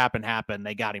 Whatever happened.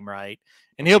 They got him right,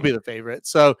 and he'll be the favorite.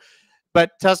 So,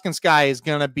 but Tuscan Sky is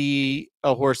going to be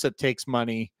a horse that takes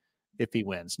money if he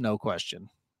wins, no question.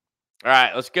 All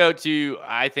right, let's go to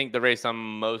I think the race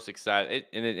I'm most excited,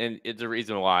 and it's a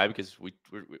reason why because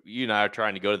you and I are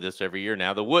trying to go to this every year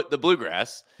now. The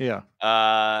bluegrass, Yeah.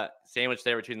 sandwich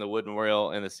there between the Wood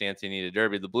Memorial and the Santa Anita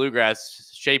Derby. The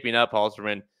bluegrass shaping up,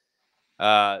 Halterman,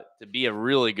 to be a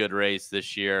really good race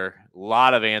this year. A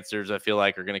lot of answers I feel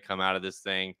like are going to come out of this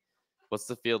thing. What's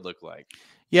the field look like?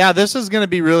 Yeah, this is going to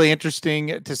be really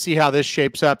interesting to see how this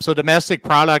shapes up. So domestic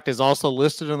product is also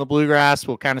listed in the bluegrass.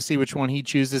 We'll kind of see which one he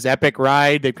chooses. Epic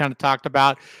Ride, they've kind of talked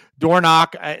about.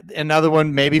 Dornock, another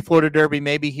one, maybe Florida Derby,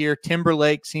 maybe here.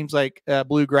 Timberlake seems like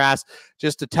bluegrass,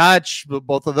 just a touch. But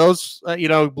both of those,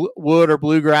 wood or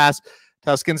bluegrass.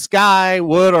 Tuscan Sky,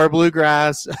 wood or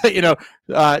bluegrass.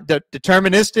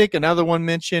 Deterministic, another one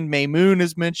mentioned. May Moon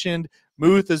is mentioned.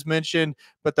 Muth is mentioned.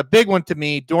 But the big one to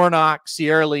me, Dornock,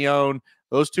 Sierra Leone,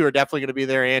 those two are definitely going to be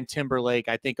there, and Timberlake.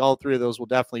 I think all three of those will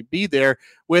definitely be there,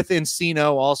 with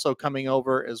Encino also coming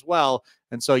over as well.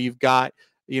 And so you've got,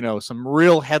 some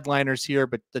real headliners here,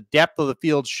 but the depth of the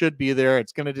field should be there.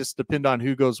 It's going to just depend on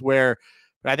who goes where.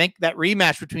 But I think that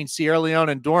rematch between Sierra Leone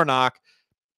and Dornock,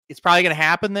 it's probably going to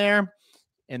happen there.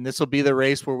 And this will be the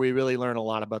race where we really learn a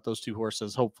lot about those two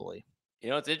horses, hopefully.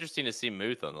 It's interesting to see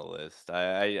Muth on the list.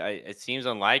 It seems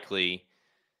unlikely.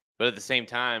 But at the same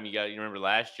time, you remember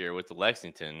last year with the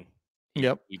Lexington,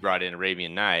 he brought in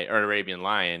Arabian Night or Arabian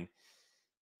Lion,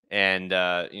 and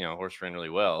horse ran really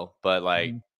well. But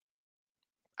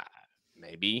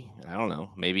maybe, I don't know,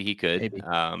 maybe he could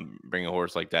bring a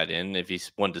horse like that in if he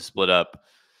wanted to split up,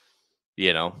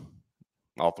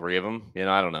 all three of them.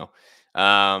 I don't know.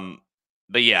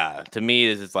 But yeah, to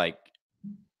me, this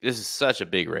is such a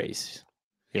big race.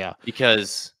 Yeah,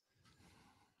 because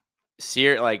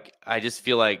I just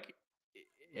feel like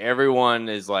everyone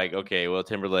is like, okay, well,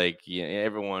 Timberlake,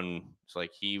 everyone's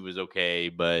like, he was okay,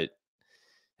 but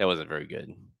that wasn't very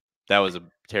good. That was a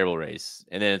terrible race.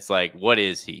 And then it's like, what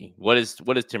is he? What is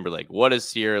Timberlake? What is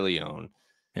Sierra Leone?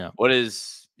 Yeah. What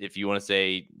is, if you want to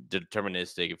say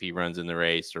deterministic, if he runs in the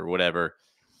race or whatever,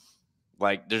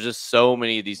 there's just so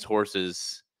many of these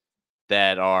horses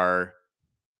that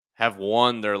have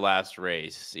won their last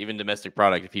race, even domestic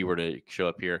product, if he were to show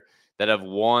up here, that have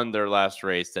won their last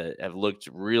race, that have looked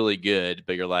really good,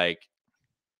 but you're like,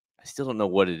 I still don't know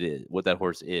what it is, what that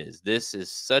horse is. This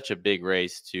is such a big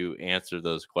race to answer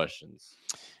those questions.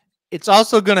 It's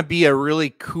also going to be a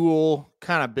really cool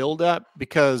kind of buildup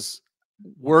because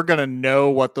we're going to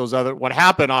know what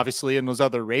happened, obviously, in those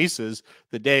other races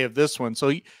the day of this one.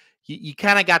 So you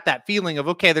kind of got that feeling of,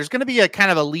 okay, there's going to be a kind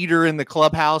of a leader in the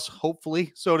clubhouse,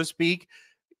 hopefully, so to speak.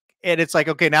 And it's like,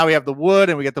 okay, now we have the wood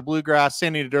and we got the bluegrass.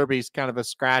 Santa Anita Derby is kind of a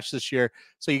scratch this year.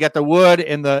 So you got the wood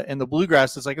and the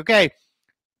bluegrass. It's like, okay,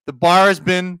 the bar has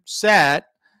been set.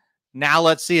 Now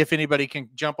let's see if anybody can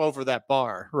jump over that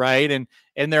bar, right?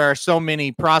 And there are so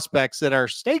many prospects that are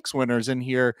stakes winners in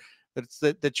here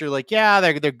that you're like, yeah,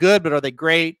 they're good, but are they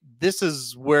great? This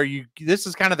is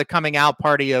kind of the coming out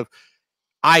party of,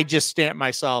 I just stamp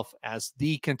myself as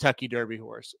the Kentucky Derby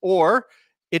horse, or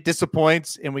it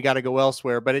disappoints and we got to go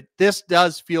elsewhere. But this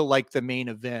does feel like the main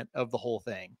event of the whole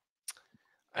thing.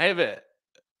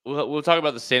 We'll talk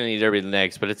about the Santa Anita Derby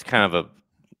next, but it's kind of a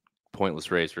pointless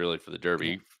race really for the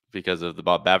Derby because of the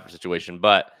Bob Baffert situation.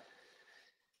 But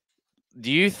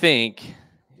do you think,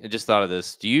 I just thought of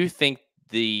this, do you think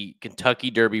the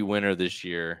Kentucky Derby winner this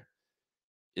year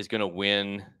is going to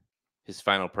win his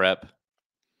final prep?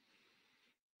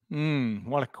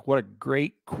 What a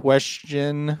great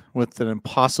question with an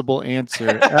impossible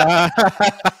answer.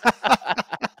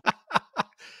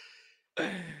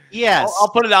 Yes, I'll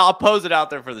put it out. I'll pose it out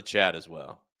there for the chat as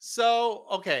well. So,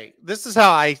 okay, this is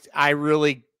how I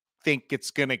really think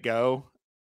it's gonna go,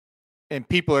 and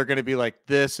people are gonna be like,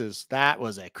 that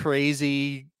was a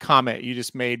crazy comment you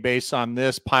just made based on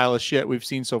this pile of shit we've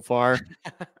seen so far.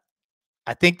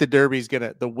 I think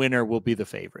the winner will be the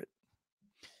favorite.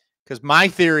 Because my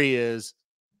theory is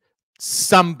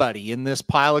somebody in this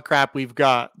pile of crap we've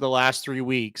got the last 3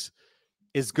 weeks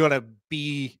is going to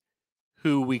be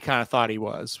who we kind of thought he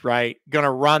was, right? Going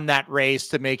to run that race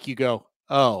to make you go,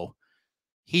 oh,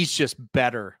 he's just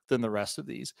better than the rest of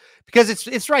these. Because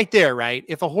it's right there, right?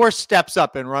 If a horse steps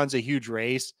up and runs a huge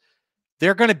race,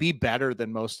 they're going to be better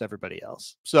than most everybody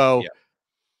else. So,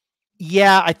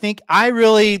 yeah, I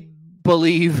really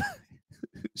believe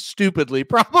stupidly,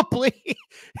 probably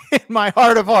in my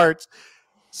heart of hearts,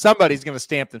 somebody's going to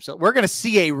stamp themselves. We're going to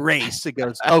see a race that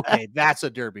goes, okay, that's a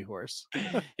Derby horse.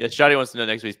 Yeah, Shotty wants to know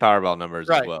next week's Powerball numbers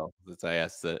as well. Since I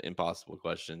asked the impossible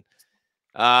question.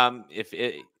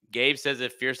 Gabe says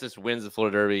if Fierceness wins the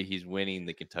Florida Derby, he's winning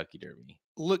the Kentucky Derby.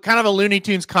 Look, kind of a Looney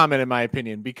Tunes comment in my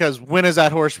opinion, because when has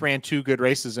that horse ran 2 good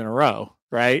races in a row,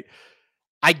 right?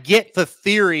 I get the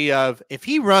theory of if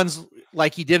he runs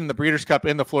like he did in the Breeders' Cup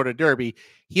in the Florida Derby,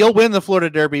 he'll win the Florida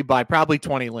Derby by probably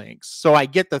 20 lengths. So I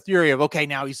get the theory of, okay,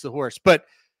 now he's the horse. But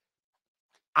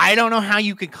I don't know how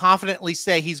you can confidently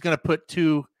say he's going to put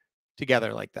two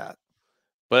together like that.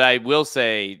 But I will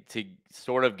say, to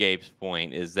sort of Gabe's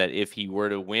point, is that if he were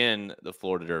to win the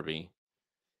Florida Derby,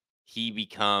 he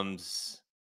becomes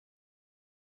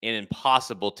an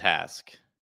impossible task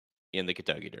in the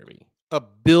Kentucky Derby.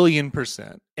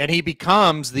 1,000,000,000%. And he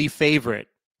becomes the favorite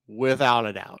without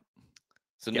a doubt.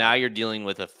 So now you're dealing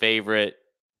with a favorite,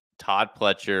 Todd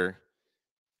Pletcher,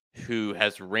 who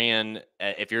has ran,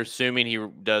 if you're assuming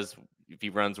if he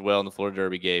runs well in the Florida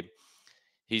Derby, Gabe,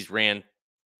 he's ran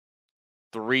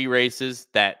 3 races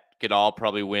that could all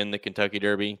probably win the Kentucky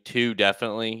Derby. 2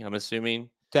 definitely, I'm assuming.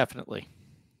 Definitely.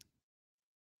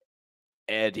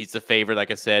 And he's the favorite,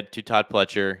 like I said, to Todd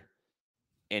Pletcher.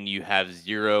 And you have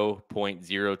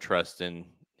 0.0 trust in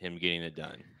him getting it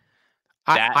done.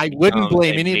 I wouldn't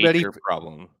blame anybody.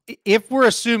 Problem. If we're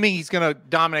assuming he's going to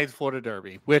dominate the Florida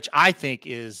Derby, which I think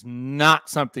is not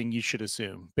something you should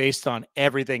assume based on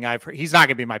everything I've heard. He's not going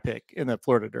to be my pick in the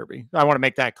Florida Derby. I want to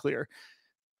make that clear.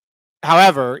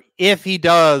 However, if he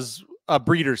does a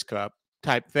Breeders' Cup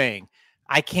type thing,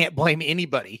 I can't blame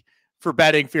anybody for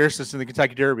betting fiercest in the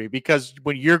Kentucky Derby, because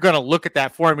when you're going to look at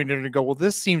that form, you're going to go, well,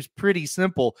 this seems pretty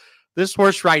simple. This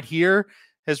horse right here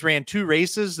has ran 2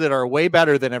 races that are way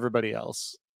better than everybody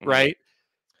else, right?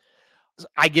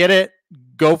 I get it.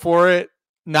 Go for it.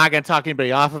 Not going to talk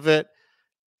anybody off of it.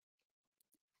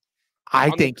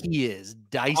 I think he is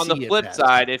dicey. On the flip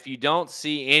side, if you don't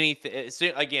see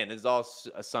anything, again, it's all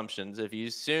assumptions. If you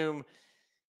assume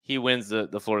he wins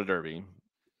the Florida Derby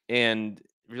and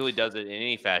really does it in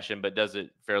any fashion, but does it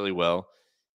fairly well,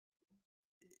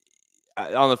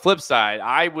 on the flip side,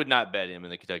 I would not bet him in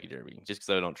the Kentucky Derby just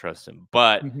because I don't trust him.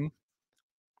 But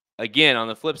again, on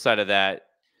the flip side of that,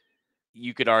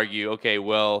 you could argue, okay,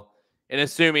 well, and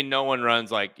assuming no one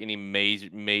runs like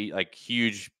any like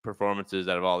huge performances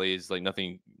out of all these, like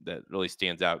nothing that really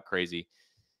stands out crazy,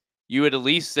 you would at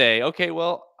least say, okay,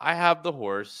 well, I have the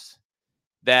horse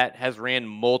that has ran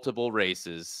multiple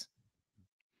races,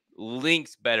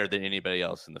 links better than anybody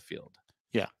else in the field.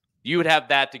 Yeah. You would have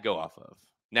that to go off of.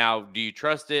 Now, do you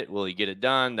trust it? Will he get it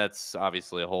done? That's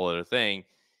obviously a whole other thing.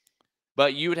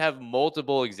 But you would have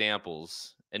multiple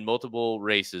examples and multiple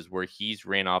races where he's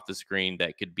ran off the screen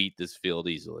that could beat this field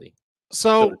easily.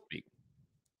 So to speak.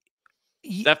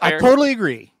 Is that fair? I totally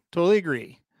agree. Totally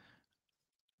agree.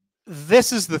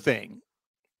 This is the thing.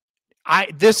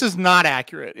 This is not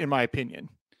accurate, in my opinion.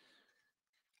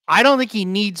 I don't think he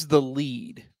needs the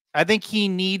lead. I think he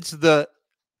needs a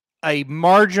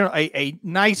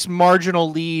nice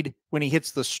marginal lead when he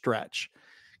hits the stretch.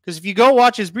 Because if you go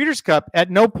watch his Breeders' Cup, at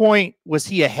no point was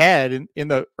he ahead in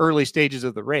the early stages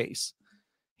of the race.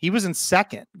 He was in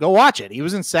second. Go watch it. He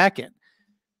was in second.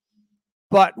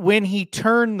 But when he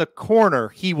turned the corner,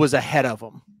 he was ahead of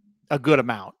him a good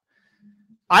amount.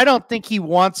 I don't think he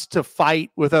wants to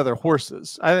fight with other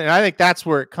horses. I think that's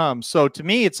where it comes. So to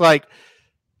me, it's like,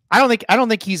 I don't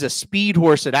think he's a speed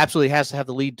horse that absolutely has to have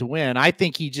the lead to win. I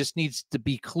think he just needs to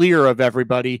be clear of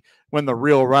everybody when the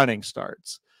real running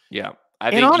starts. Yeah.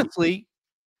 And honestly,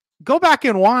 go back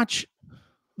and watch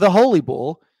the Holy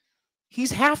Bull.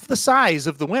 He's half the size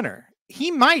of the winner.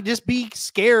 He might just be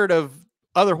scared of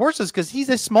other horses because he's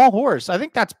a small horse. I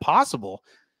think that's possible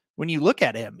when you look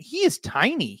at him. He is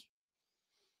tiny.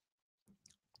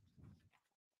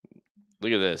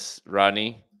 Look at this,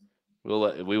 Rodney. We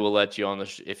will let you on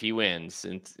the if he wins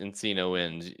and Encino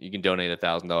wins, you can donate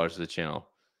 $1,000 to the channel.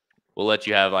 We'll let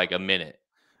you have like a minute.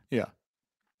 Yeah.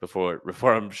 Before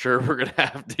I'm sure we're gonna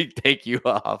have to take you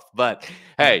off. But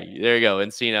hey, there you go,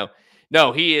 Encino.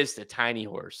 No, he is a tiny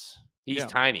horse. He's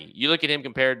tiny. You look at him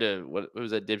compared to what was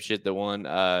that dipshit that won?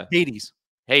 Hades.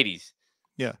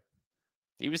 Yeah.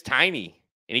 He was tiny.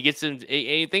 And he gets him.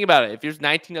 And think about it. If there's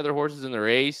 19 other horses in the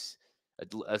race,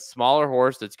 a smaller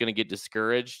horse that's going to get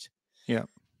discouraged. Yeah.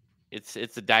 It's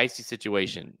a dicey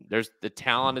situation. The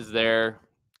talent is there,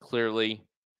 clearly.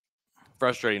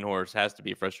 Frustrating horse, has to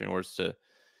be a frustrating horse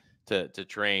to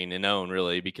train and own,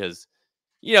 really, because,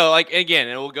 like, again,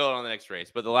 and we'll go on the next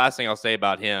race. But the last thing I'll say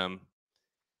about him,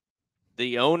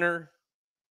 the owner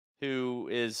who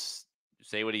is,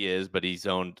 say what he is, but he's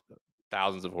owned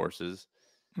thousands of horses.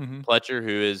 Pletcher, who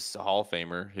is a Hall of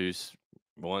Famer, who's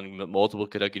won multiple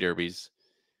Kentucky Derbies.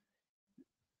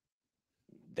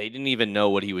 They didn't even know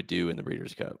what he would do in the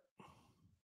Breeders' Cup.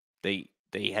 They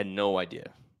had no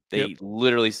idea. They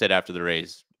literally said after the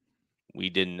race, we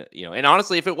didn't, and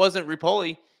honestly, if it wasn't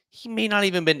Ripoli, he may not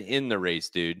even been in the race,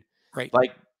 dude. Right.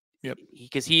 Like, Yep.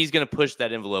 Because he's going to push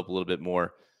that envelope a little bit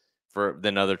more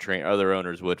than other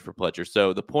owners would for Pletcher.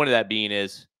 So the point of that being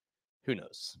is, who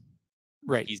knows?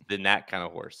 Right. He's been that kind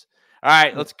of horse. All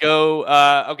right, let's go.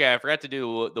 Okay, I forgot to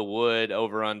do the wood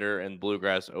over under and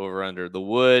bluegrass over under. The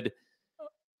wood,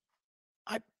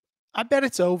 I bet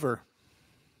it's over.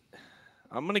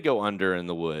 I'm going to go under in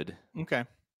the wood. Okay.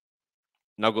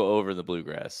 And I'll go over in the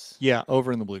bluegrass. Yeah,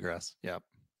 over in the bluegrass. Yeah.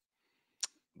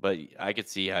 But I could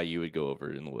see how you would go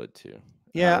over in the wood too.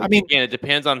 Yeah, I mean, again, it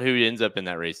depends on who ends up in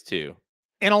that race too.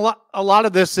 And a lot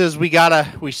of this is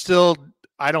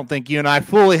I don't think you and I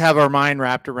fully have our mind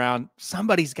wrapped around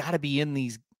somebody's got to be in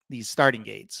these starting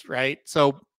gates, right?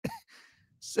 So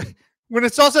when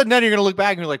it's all said and done, you're going to look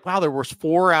back and you're like, wow, there was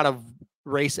 4 out of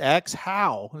race X.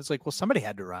 How? And it's like, well, somebody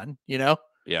had to run,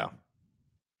 Yeah.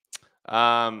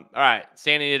 All right,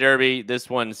 San Diego Derby. This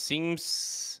one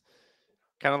seems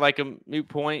kind of like a moot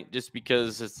point, just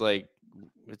because it's like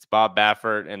it's Bob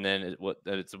Baffert, and then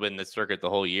it's been the circuit the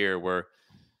whole year where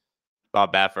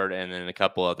Bob Baffert and then a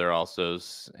couple other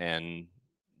alsos and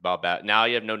now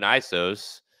you have no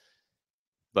NISOs,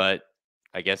 but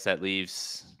I guess that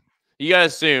leaves you got to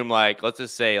assume, like, let's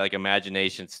just say like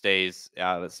Imagination stays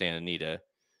out of Santa Anita.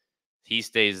 He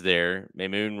stays there.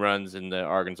 Maymoon runs in the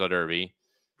Arkansas Derby,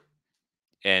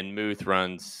 and Muth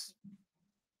runs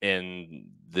in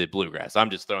the bluegrass. I'm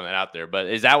just throwing that out there. But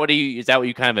is that what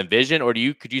you kind of envision, or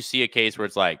could you see a case where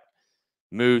it's like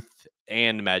Muth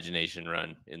and Imagination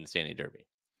run in the San Diego Derby?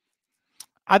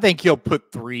 I think he'll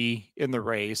put 3 in the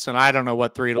race, and I don't know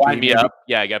what 3 it'll Wind be. Me Up.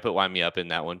 Yeah, I got to put Wind Me Up in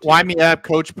that one too. Wind Me Up,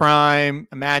 Coach Prime,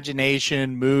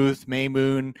 Imagination, Muth,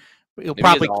 Maymoon. He'll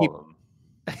probably keep.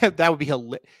 That would be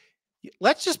hilarious.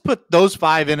 Let's just put those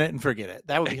 5 in it and forget it.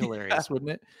 That would be hilarious,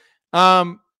 wouldn't it?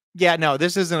 Yeah, no,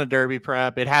 this isn't a Derby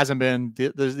prep. It hasn't been.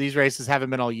 These races haven't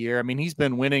been all year. I mean, he's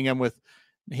been winning them with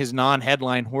his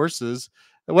non-headline horses.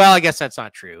 Well, I guess that's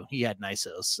not true. He had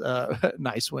NISOs,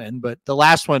 nice win, but the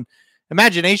last one,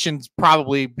 Imagination's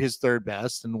probably his 3rd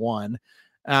best and won.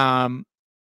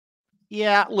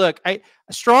 Yeah, look,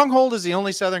 Stronghold is the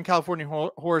only Southern California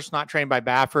horse not trained by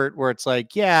Baffert where it's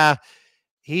like, yeah,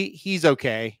 he's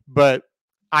okay, but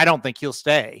I don't think he'll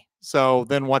stay. So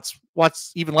then what's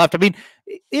even left? I mean,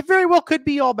 it very well could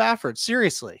be all Baffert.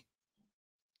 Seriously.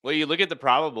 Well, you look at the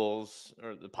probables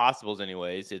or the possibles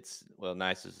anyways. It's, well,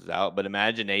 Nisus is out, but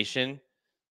Imagination,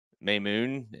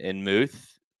 Maymoon, and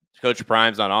Muth. Coach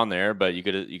Prime's not on there, but you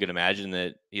could imagine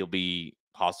that he'll be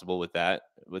possible with that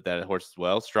horse as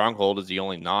well. Stronghold is the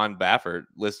only non-Baffert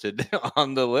listed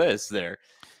on the list there.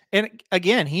 And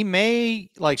again, he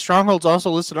may, like, Stronghold's also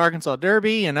listed Arkansas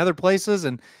Derby and other places,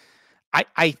 and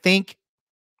I think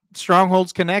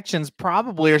Stronghold's connections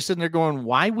probably are sitting there going,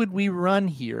 why would we run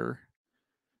here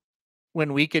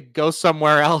when we could go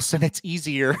somewhere else and it's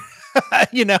easier?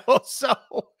 So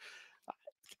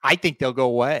I think they'll go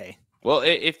away. Well,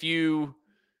 if you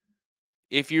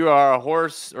are a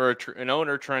horse or an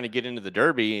owner trying to get into the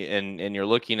Derby and you're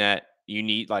looking at, you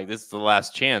need, like, this is the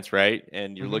last chance, right?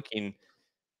 And you're looking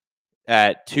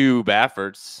at 2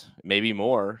 Bafferts, maybe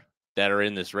more, that are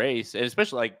in this race, and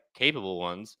especially like capable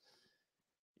ones.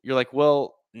 You're like,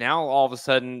 well, now all of a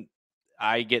sudden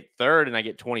I get 3rd and I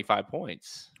get 25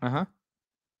 points.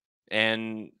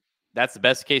 And that's the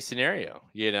best case scenario,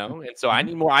 And so I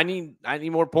need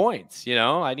more points,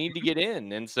 I need to get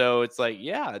in. And so it's like,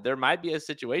 yeah, there might be a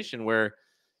situation where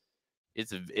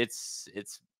it's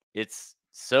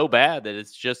so bad that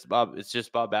it's just Bob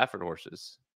Baffert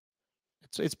horses.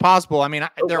 It's possible. I mean,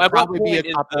 there'll probably be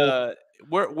a couple.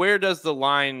 Where does the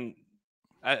line?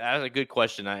 That's a good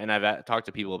question, and I've talked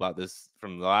to people about this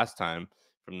from the last time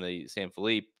from the San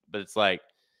Felipe. But it's like,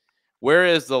 where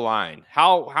is the line?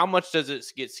 How much does it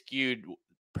get skewed?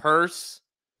 Purse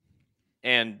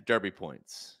and Derby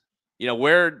points.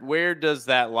 Where does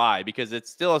that lie? Because it's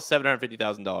still a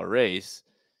 $750,000 race.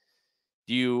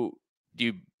 Do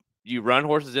you run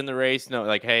horses in the race? No,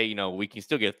 like, hey, we can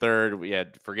still get 3rd. Yeah,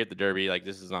 forget the Derby. Like,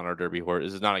 this is not our Derby horse.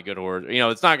 This is not a good horse.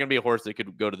 It's not going to be a horse that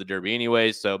could go to the Derby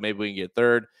anyway. So maybe we can get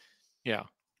 3rd. Yeah.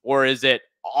 Or is it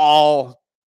all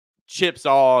chips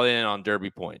all in on Derby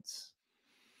points?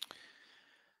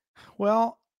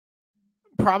 Well,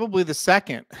 probably the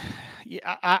second.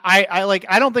 Yeah,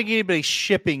 I don't think anybody's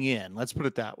shipping in. Let's put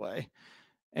it that way.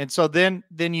 And so then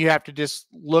you have to just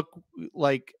look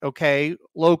like, okay,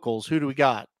 locals, who do we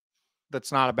got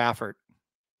that's not a Baffert?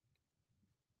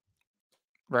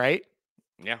 Right?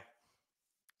 Yeah.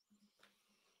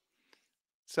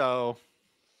 So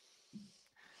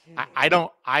I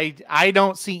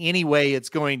don't see any way it's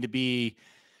going to be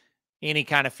any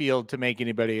kind of field to make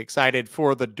anybody excited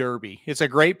for the Derby. It's a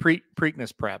great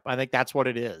Preakness prep. I think that's what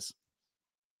it is.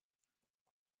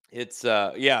 It's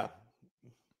yeah.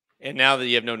 And now that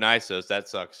you have no Nysos, that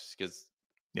sucks because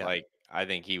Yeah. like I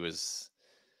think he would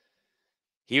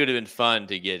have been fun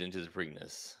to get into the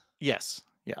Preakness Yes.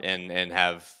 Yeah. and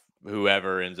have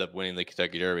whoever ends up winning the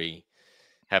Kentucky Derby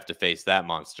have to face that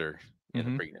monster in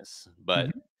the Mm-hmm. Preakness. But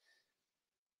Mm-hmm.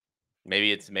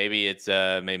 maybe it's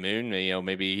Maymoon. You know,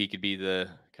 maybe he could be the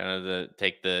kind of the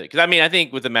take the because I mean I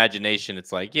think with imagination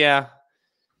it's like yeah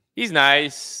he's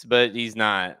nice but he's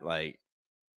not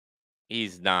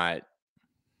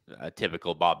a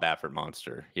typical Bob Baffert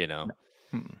monster. You know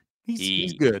No. Mm-mm. He's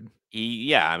he good.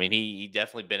 yeah I mean he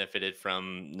definitely benefited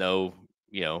from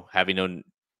having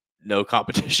no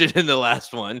competition in the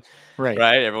last one, Right.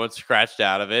 right? Everyone's scratched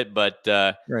out of it, but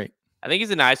Right. I think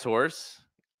he's a nice horse.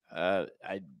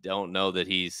 I don't know that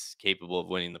he's capable of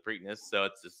winning the Preakness, so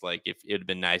it's just like if it would have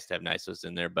been nice to have Nysos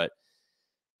in there, but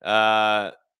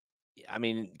uh, I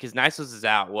mean, because Nysos is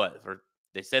out for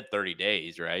they said 30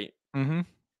 days, right? Mm-hmm.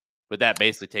 But that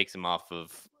basically takes him off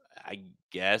of. I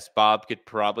guess Bob could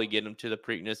probably get him to the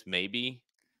Preakness, maybe,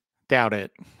 Doubt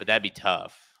it. but that'd be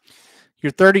tough.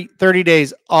 You're 30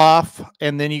 days off,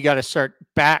 and then you got to start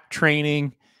back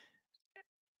training.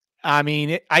 I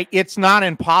mean, it's not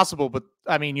impossible, but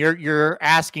I mean, you're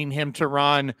asking him to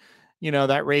run,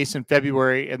 that race in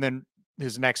February, and then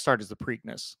his next start is the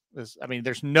Preakness. I mean,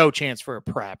 there's no chance for a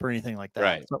prep or anything like that.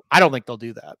 Right. So I don't think they'll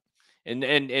do that.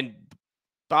 And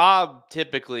Bob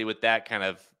typically with that kind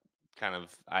of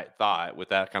I thought with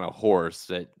that kind of horse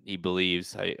that he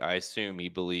believes I assume he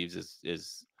believes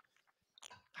is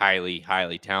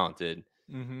highly talented.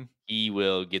 Mm-hmm. He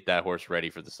will get that horse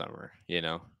ready for the summer.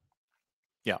 Yeah.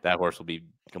 That horse will be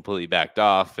completely backed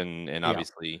off and Yeah.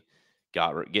 obviously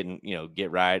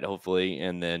get right hopefully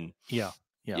and then Yeah.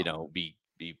 be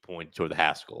pointed toward the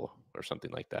Haskell or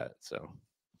something like that. So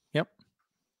Yep.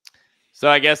 So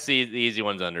I guess the easy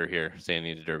one's under here, San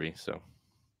Diego Derby. So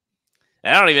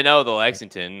and I don't even know the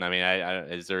Lexington. I mean,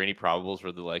 is there any probables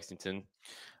for the Lexington?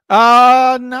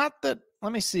 Not that.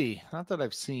 Let me see. Not that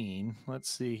I've seen. Let's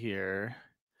see here.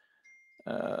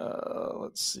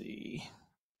 Let's see.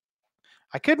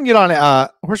 I couldn't get on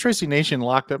Horse Racing Nation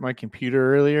locked up my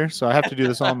computer earlier, so I have to do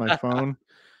this on my phone.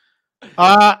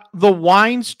 The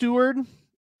Wine Steward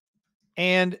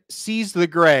and Seize the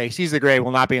Gray. Seize the Gray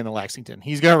will not be in the Lexington.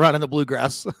 He's going to run in the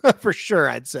Bluegrass for sure,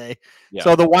 I'd say. Yeah.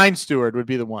 So the Wine Steward would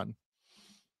be the one.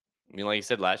 I mean, like you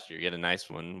said last year, you had a nice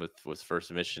one with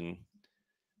First Mission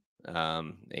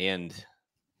and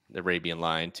the Arabian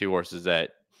Lion, two horses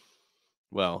that,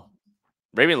 well,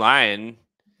 Arabian Lion,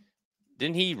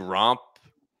 didn't he romp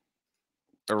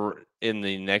in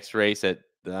the next race at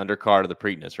the undercard of the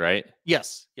Preakness, right?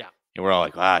 Yes. Yeah. And we're all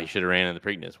like, wow, he should have ran in the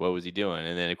Preakness. What was he doing?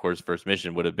 And then, of course, First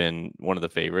Mission would have been one of the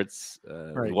favorites.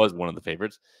 Right. Was one of the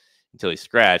favorites until he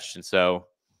scratched. And so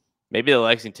maybe the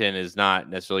Lexington is not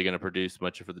necessarily going to produce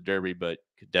much for the Derby, but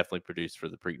could definitely produce for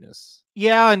the Preakness.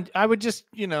 Yeah, and I would just,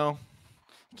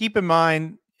 keep in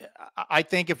mind, I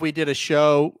think if we did a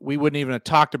show, we wouldn't even have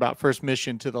talked about First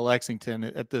Mission to the Lexington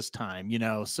at this time,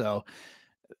 so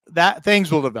that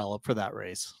things will develop for that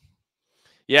race.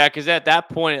 Yeah, because at that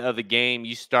point of the game,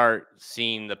 you start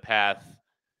seeing the path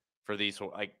for these.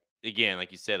 Like again,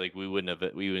 like you said, like we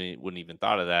wouldn't even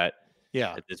thought of that.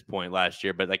 Yeah. At this point last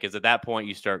year, but like at that point,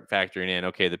 you start factoring in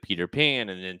the Peter Pan,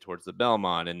 and then towards the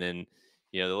Belmont, and then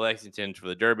the Lexington for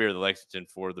the Derby or the Lexington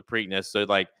for the Preakness. So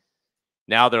like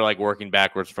now they're like working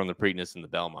backwards from the Preakness and the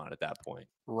Belmont at that point.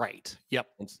 Right. Yep.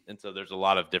 And so there's a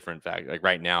lot of different factors. Like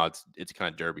right now, it's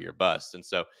kind of Derby or bust, and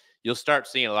so you'll start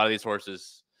seeing a lot of these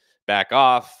horses back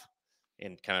off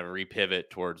and kind of repivot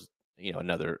towards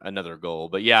another goal.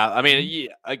 But yeah, I mean,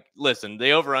 listen,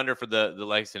 the over under for the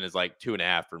Lexington is like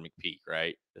 2.5 for McPeak,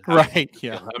 right?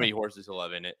 How many horses he'll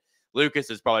have in it? Lucas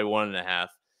is probably 1.5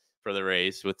 for the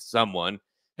race with someone.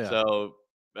 Yeah. So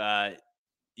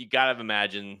you gotta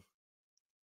imagine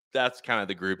that's kind of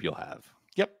the group you'll have.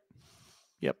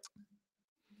 Yep.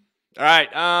 All right.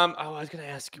 I was gonna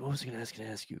ask you. What was I gonna ask? Gonna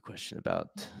ask you a question about?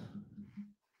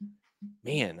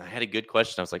 Man, I had a good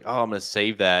question. I was like, oh, I'm gonna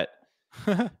save that.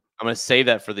 I'm gonna save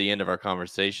that for the end of our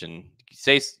conversation.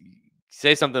 Say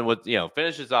something with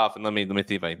finish this off and let me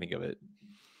see if I can think of it.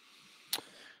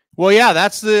 Well, yeah,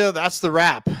 that's the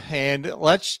wrap. And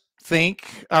let's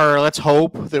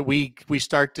hope that we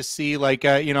start to see like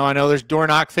I know there's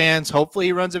Dornoch fans. Hopefully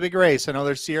he runs a big race. I know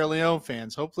there's Sierra Leone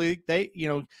fans. Hopefully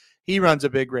he runs a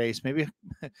big race. Maybe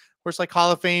of course like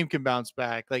Hall of Fame can bounce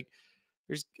back. Like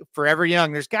there's Forever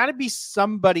Young. There's got to be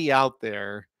somebody out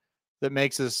there that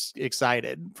makes us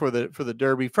excited for the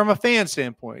Derby from a fan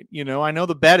standpoint. I know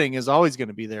the betting is always going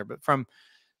to be there, but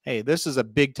hey, this is a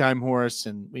big time horse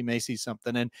and we may see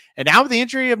something. And now with the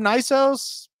injury of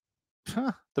Nysos,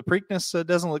 the Preakness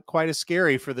doesn't look quite as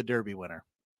scary for the Derby winner.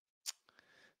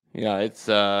 Yeah, it's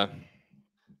going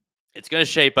to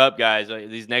shape up, guys.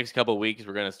 These next couple of weeks,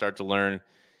 we're going to start to learn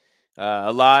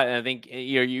a lot, and I think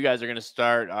you guys are going to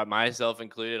start, myself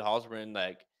included, Halterman,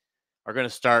 like, are going to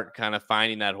start kind of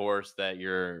finding that horse that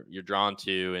you're drawn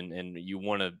to and you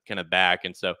want to kind of back.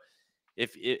 And so,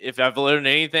 if I've learned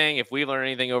anything, if we've learned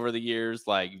anything over the years,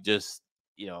 like, just,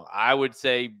 I would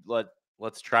say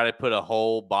let's try to put a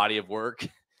whole body of work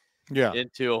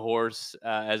into a horse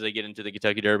as they get into the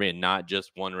Kentucky Derby and not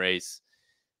just one race.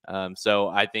 So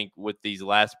I think with these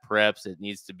last preps, it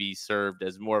needs to be served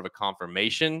as more of a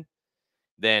confirmation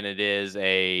than it is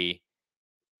a,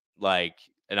 like,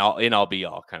 an all be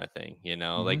all kind of thing.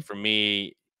 Like, for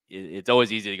me, it's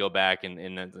always easy to go back and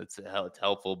it's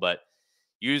helpful, but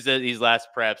use these last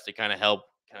preps to kind of help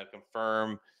kind of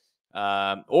confirm,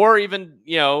 or even,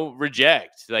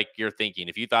 reject, like, your thinking.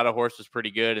 If you thought a horse was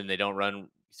pretty good and they don't run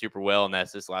super well, and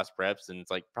that's this last preps, and it's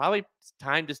like, probably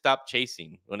time to stop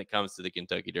chasing when it comes to the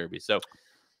Kentucky Derby. So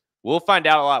we'll find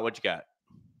out a lot. What you got?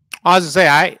 I was gonna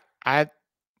say, I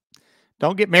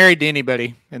don't get married to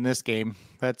anybody in this game.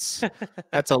 That's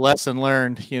a lesson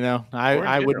learned.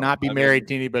 I would not be married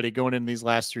to anybody going into these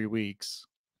last 3 weeks.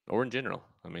 Or in general.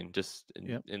 I mean, just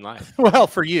in life. Well,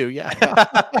 for you, yeah.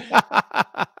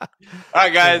 All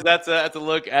right, guys, that's a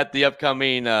look at the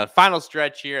upcoming final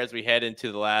stretch here as we head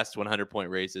into the last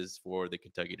 100-point races for the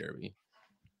Kentucky Derby.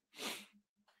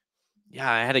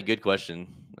 Yeah, I had a good question,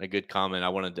 a good comment. I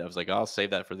was like, I'll save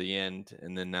that for the end,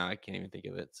 and then now I can't even think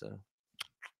of it. So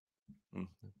I'm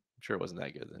sure it wasn't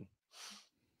that good then.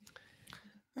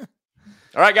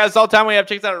 All right, guys, that's all the time we have.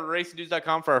 Check us out at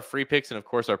racingdudes.com for our free picks and, of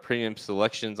course, our premium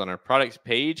selections on our products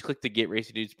page. Click the Get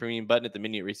Racing Dudes premium button at the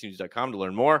menu at racingdudes.com to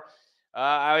learn more.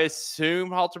 I assume,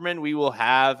 Halterman, we will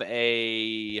have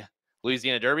a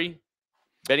Louisiana Derby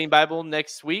betting Bible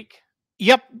next week.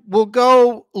 Yep, we'll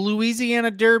go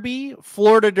Louisiana Derby,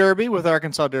 Florida Derby with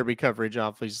Arkansas Derby coverage,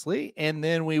 obviously, and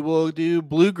then we will do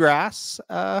Bluegrass.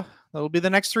 That'll be the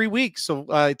next 3 weeks.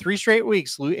 So 3 straight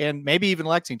weeks, and maybe even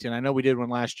Lexington. I know we did one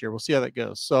last year. We'll see how that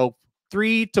goes. So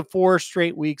 3 to 4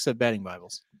 straight weeks of betting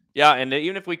Bibles. Yeah, and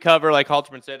even if we cover, like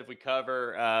Halterman said, if we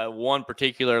cover one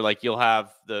particular, like, you'll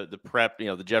have the prep,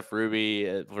 the Jeff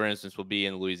Ruby, for instance, will be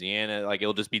in Louisiana. Like,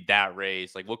 it'll just be that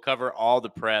race. Like, we'll cover all the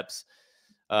preps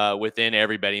within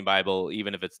every betting Bible,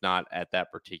 even if it's not at that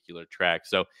particular track.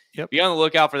 So be on the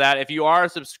lookout for that. If you are a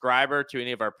subscriber to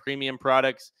any of our premium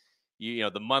products,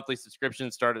 the monthly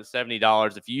subscriptions start at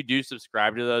 $70. If you do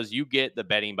subscribe to those, you get the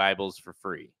betting Bibles for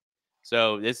free.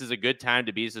 So this is a good time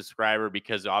to be a subscriber,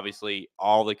 because obviously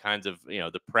all the kinds of,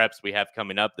 the preps we have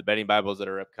coming up, the betting Bibles that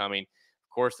are upcoming, of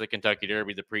course, the Kentucky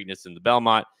Derby, the Preakness, and the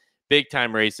Belmont, big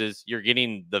time races, you're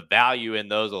getting the value in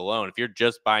those alone. If you're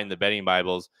just buying the betting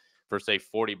Bibles for, say,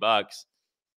 $40, it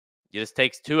just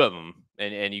takes 2 of them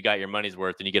and you got your money's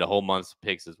worth, and you get a whole month's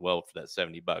picks as well for that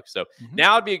 $70. So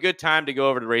now would be a good time to go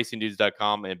over to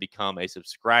racingdudes.com and become a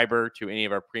subscriber to any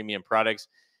of our premium products.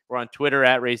 We're on Twitter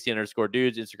at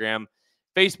 @racing_dudes, Instagram,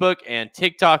 Facebook, and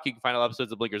TikTok. You can find all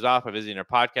episodes of Blinkers Off by visiting our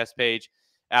podcast page,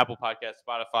 Apple Podcasts,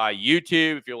 Spotify,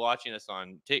 YouTube. If you're watching us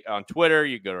on Twitter,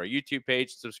 you go to our YouTube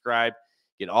page, subscribe,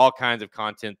 get all kinds of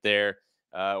content there,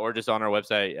 or just on our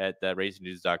website at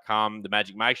racingdudes.com. The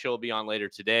Magic Mike Show will be on later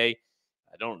today.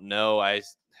 I don't know.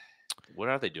 What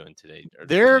are they doing today?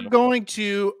 They're going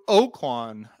to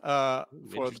Oaklawn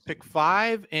for the pick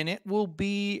 5, and it will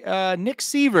be Nick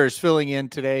Sievers filling in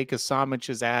today because Samich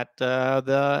is at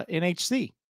the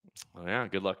NHC. Oh, yeah.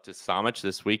 Good luck to Samich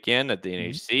this weekend at the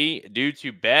NHC. Due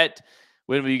to Bet,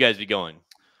 when will you guys be going?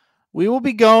 We will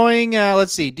be going,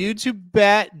 let's see, Due to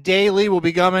Bet Daily will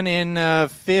be coming in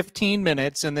 15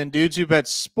 minutes, and then Due to Bet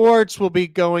Sports will be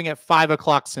going at 5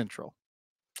 o'clock Central.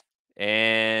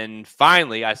 And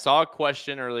finally, I saw a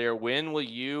question earlier. When will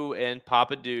you and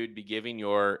Papa Dude be giving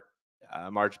your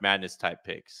March Madness type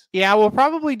picks? Yeah, we'll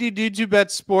probably do Due to Bet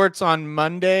Sports on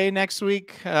Monday next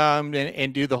week,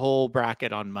 and do the whole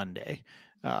bracket on Monday.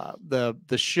 The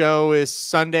show is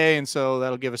Sunday, and so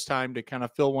that'll give us time to kind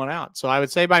of fill one out. So I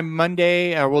would say by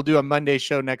Monday, we'll do a Monday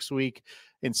show next week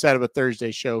instead of a Thursday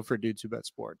show for Due to Bet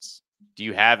Sports. Do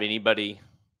you have anybody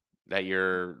that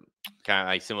you're kind of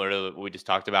like similar to what we just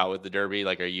talked about with the Derby?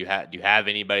 Like, do you have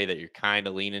anybody that you're kind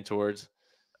of leaning towards?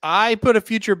 I put a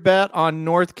future bet on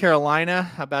North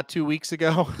Carolina about 2 weeks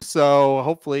ago, so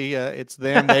hopefully it's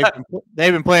them.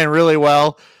 They've been playing really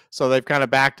well, so they've kind of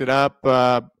backed it up.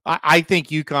 I think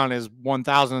UConn is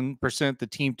 1,000% the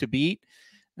team to beat.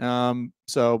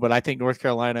 But I think North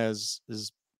Carolina is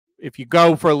if you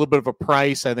go for a little bit of a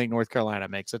price, I think North Carolina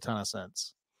makes a ton of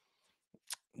sense.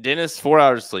 Dennis, 4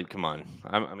 hours of sleep. Come on.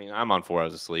 I'm on 4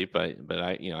 hours of sleep, but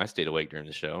I stayed awake during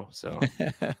the show. So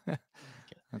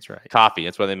That's right. Coffee.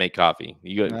 That's why they make coffee.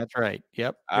 That's right.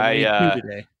 Yep. Gonna need two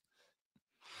today.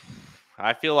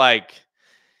 I feel like,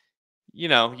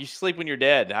 you sleep when you're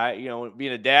dead.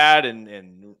 Being a dad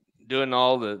and doing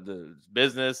all the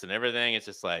business and everything, it's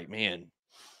just like, man,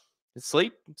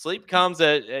 sleep comes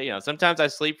at, sometimes I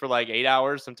sleep for like 8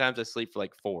 hours. Sometimes I sleep for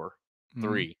like 4,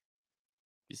 3.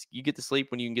 You get to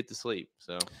sleep when you can get to sleep.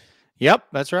 So, yep,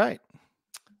 that's right.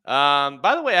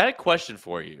 By the way, I had a question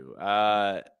for you.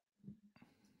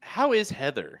 How is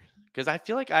Heather? Because I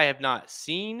feel like I have not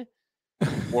seen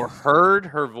or heard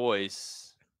her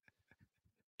voice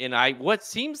in what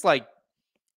seems like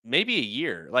maybe a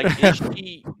year. Like, is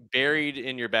she buried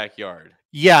in your backyard?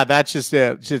 Yeah, that's just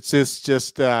it. It's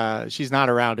just she's not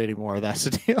around anymore. That's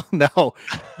the deal. No,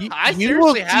 you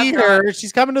will see her.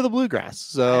 She's coming to the Bluegrass.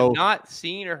 So I have not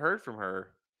seen or heard from her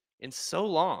in so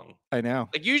long. I know.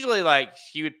 Like, usually, like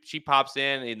she pops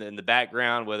in the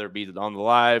background, whether it be on the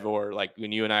live or like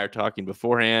when you and I are talking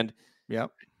beforehand.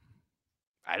 Yep.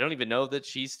 I don't even know that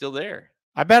she's still there.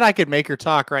 I bet I could make her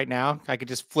talk right now. I could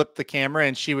just flip the camera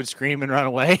and she would scream and run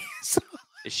away.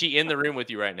 Is she in the room with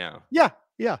you right now? Yeah.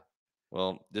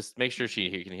 Well, just make sure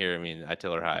she can hear. I mean, I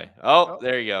tell her hi. Oh,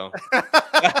 there you go.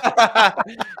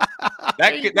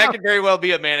 That could very well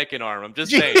be a mannequin arm. I'm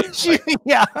just saying. She's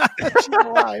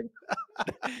alive.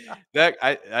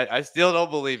 I still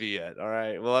don't believe it yet. All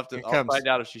right, I'll find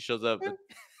out if she shows up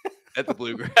at the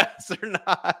Bluegrass or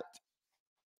not.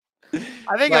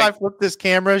 I think if I flip this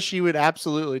camera, she would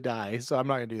absolutely die. So I'm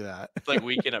not gonna do that. It's like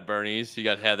Weekend at Bernie's. You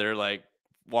got Heather like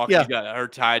walking. Yeah. You got her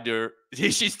tied to her.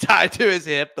 She's tied to his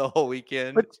hip the whole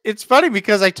weekend. But it's funny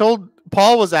because I told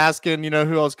Paul was asking,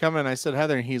 who else coming. I said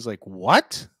Heather, and he's like,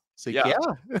 "What?" It's like, yeah.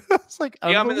 It's like,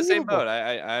 I'm in the same boat.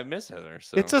 I miss Heather.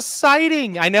 So. It's a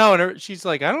sighting. I know. And she's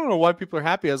like, I don't know why people are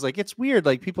happy. I was like, it's weird.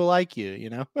 Like, people like you,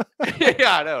 Yeah,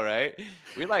 I know, right?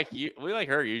 We like you. We like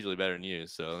her usually better than you.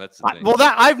 So that's the thing. Well,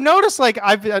 that I've noticed. Like,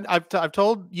 I've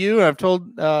told you, and I've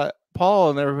told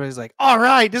Paul, and everybody's like, all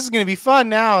right, this is gonna be fun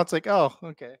now. It's like, oh,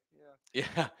 okay,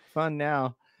 yeah, fun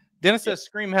now. Dennis says,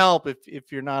 scream help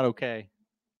if you're not okay.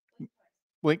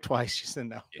 Blink twice. She said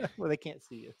no. Yeah. Well, they can't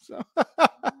see you. So.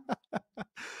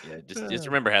 Yeah, just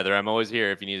remember, Heather, I'm always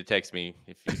here if you need to text me.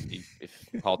 If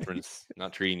Haltern's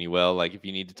not treating you well, like if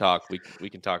you need to talk, we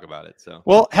can talk about it. So,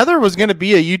 well, Heather was going to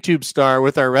be a YouTube star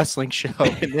with our wrestling show,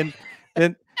 and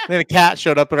then a cat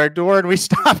showed up at our door, and we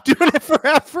stopped doing it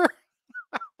forever.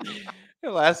 It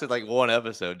lasted like one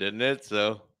episode, didn't it?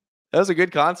 So that was a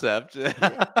good concept.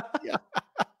 Yeah.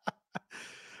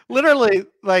 Literally,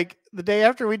 like the day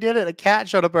after we did it, a cat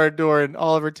showed up at our door, and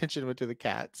all of our attention went to the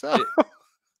cat. So.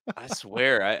 I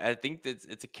swear, I think that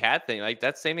it's a cat thing. Like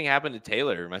that same thing happened to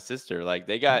Taylor, my sister. Like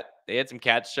they had some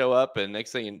cats show up, and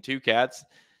next thing, 2 cats.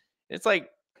 It's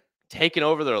like taking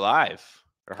over their life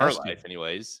or her life,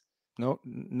 anyways.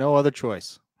 No other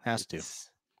choice. Has to.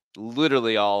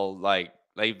 Literally all like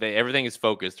everything is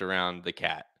focused around the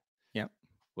cat. Yep.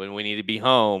 When we need to be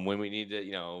home, when we need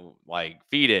to,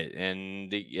 feed it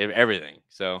and everything.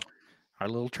 So. Our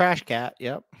little trash cat.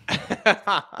 Yep.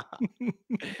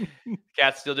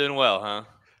 Cat's still doing well, huh?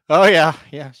 Oh yeah.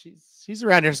 She's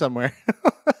around here somewhere.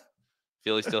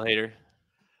 Philly still hate her?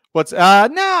 No,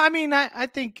 I mean I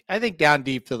think down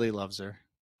deep Philly loves her.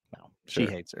 No, sure.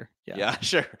 She hates her. Yeah,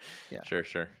 sure. Yeah.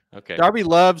 Sure. Okay. Darby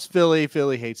loves Philly.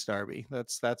 Philly hates Darby.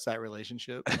 That's that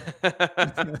relationship.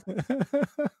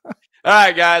 All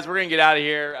right, guys, we're going to get out of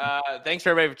here. Thanks for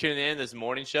everybody for tuning in this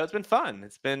morning show. It's been fun.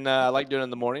 It's been, I like doing it in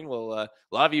the morning. Well, a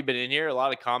lot of you have been in here, a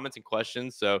lot of comments and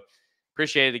questions. So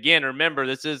appreciate it. Again, remember,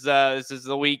 this is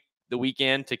the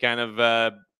weekend to kind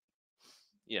of,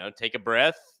 take a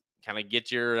breath, kind of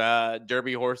get your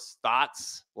Derby horse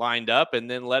thoughts lined up, and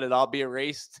then let it all be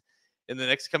erased in the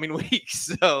next coming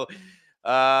weeks. So,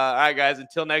 all right, guys,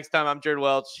 until next time, I'm Jared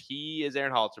Welch. He is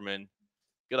Aaron Halterman.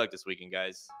 Good luck this weekend,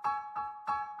 guys.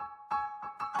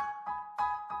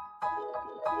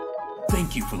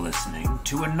 Thank you for listening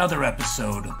to another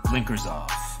episode of Blinkers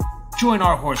Off. Join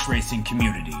our horse racing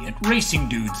community at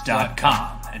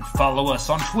racingdudes.com and follow us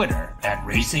on Twitter at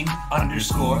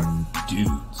racing_dudes.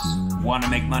 Want to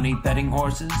make money betting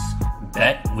horses?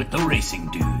 Bet with the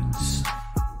Racing Dudes.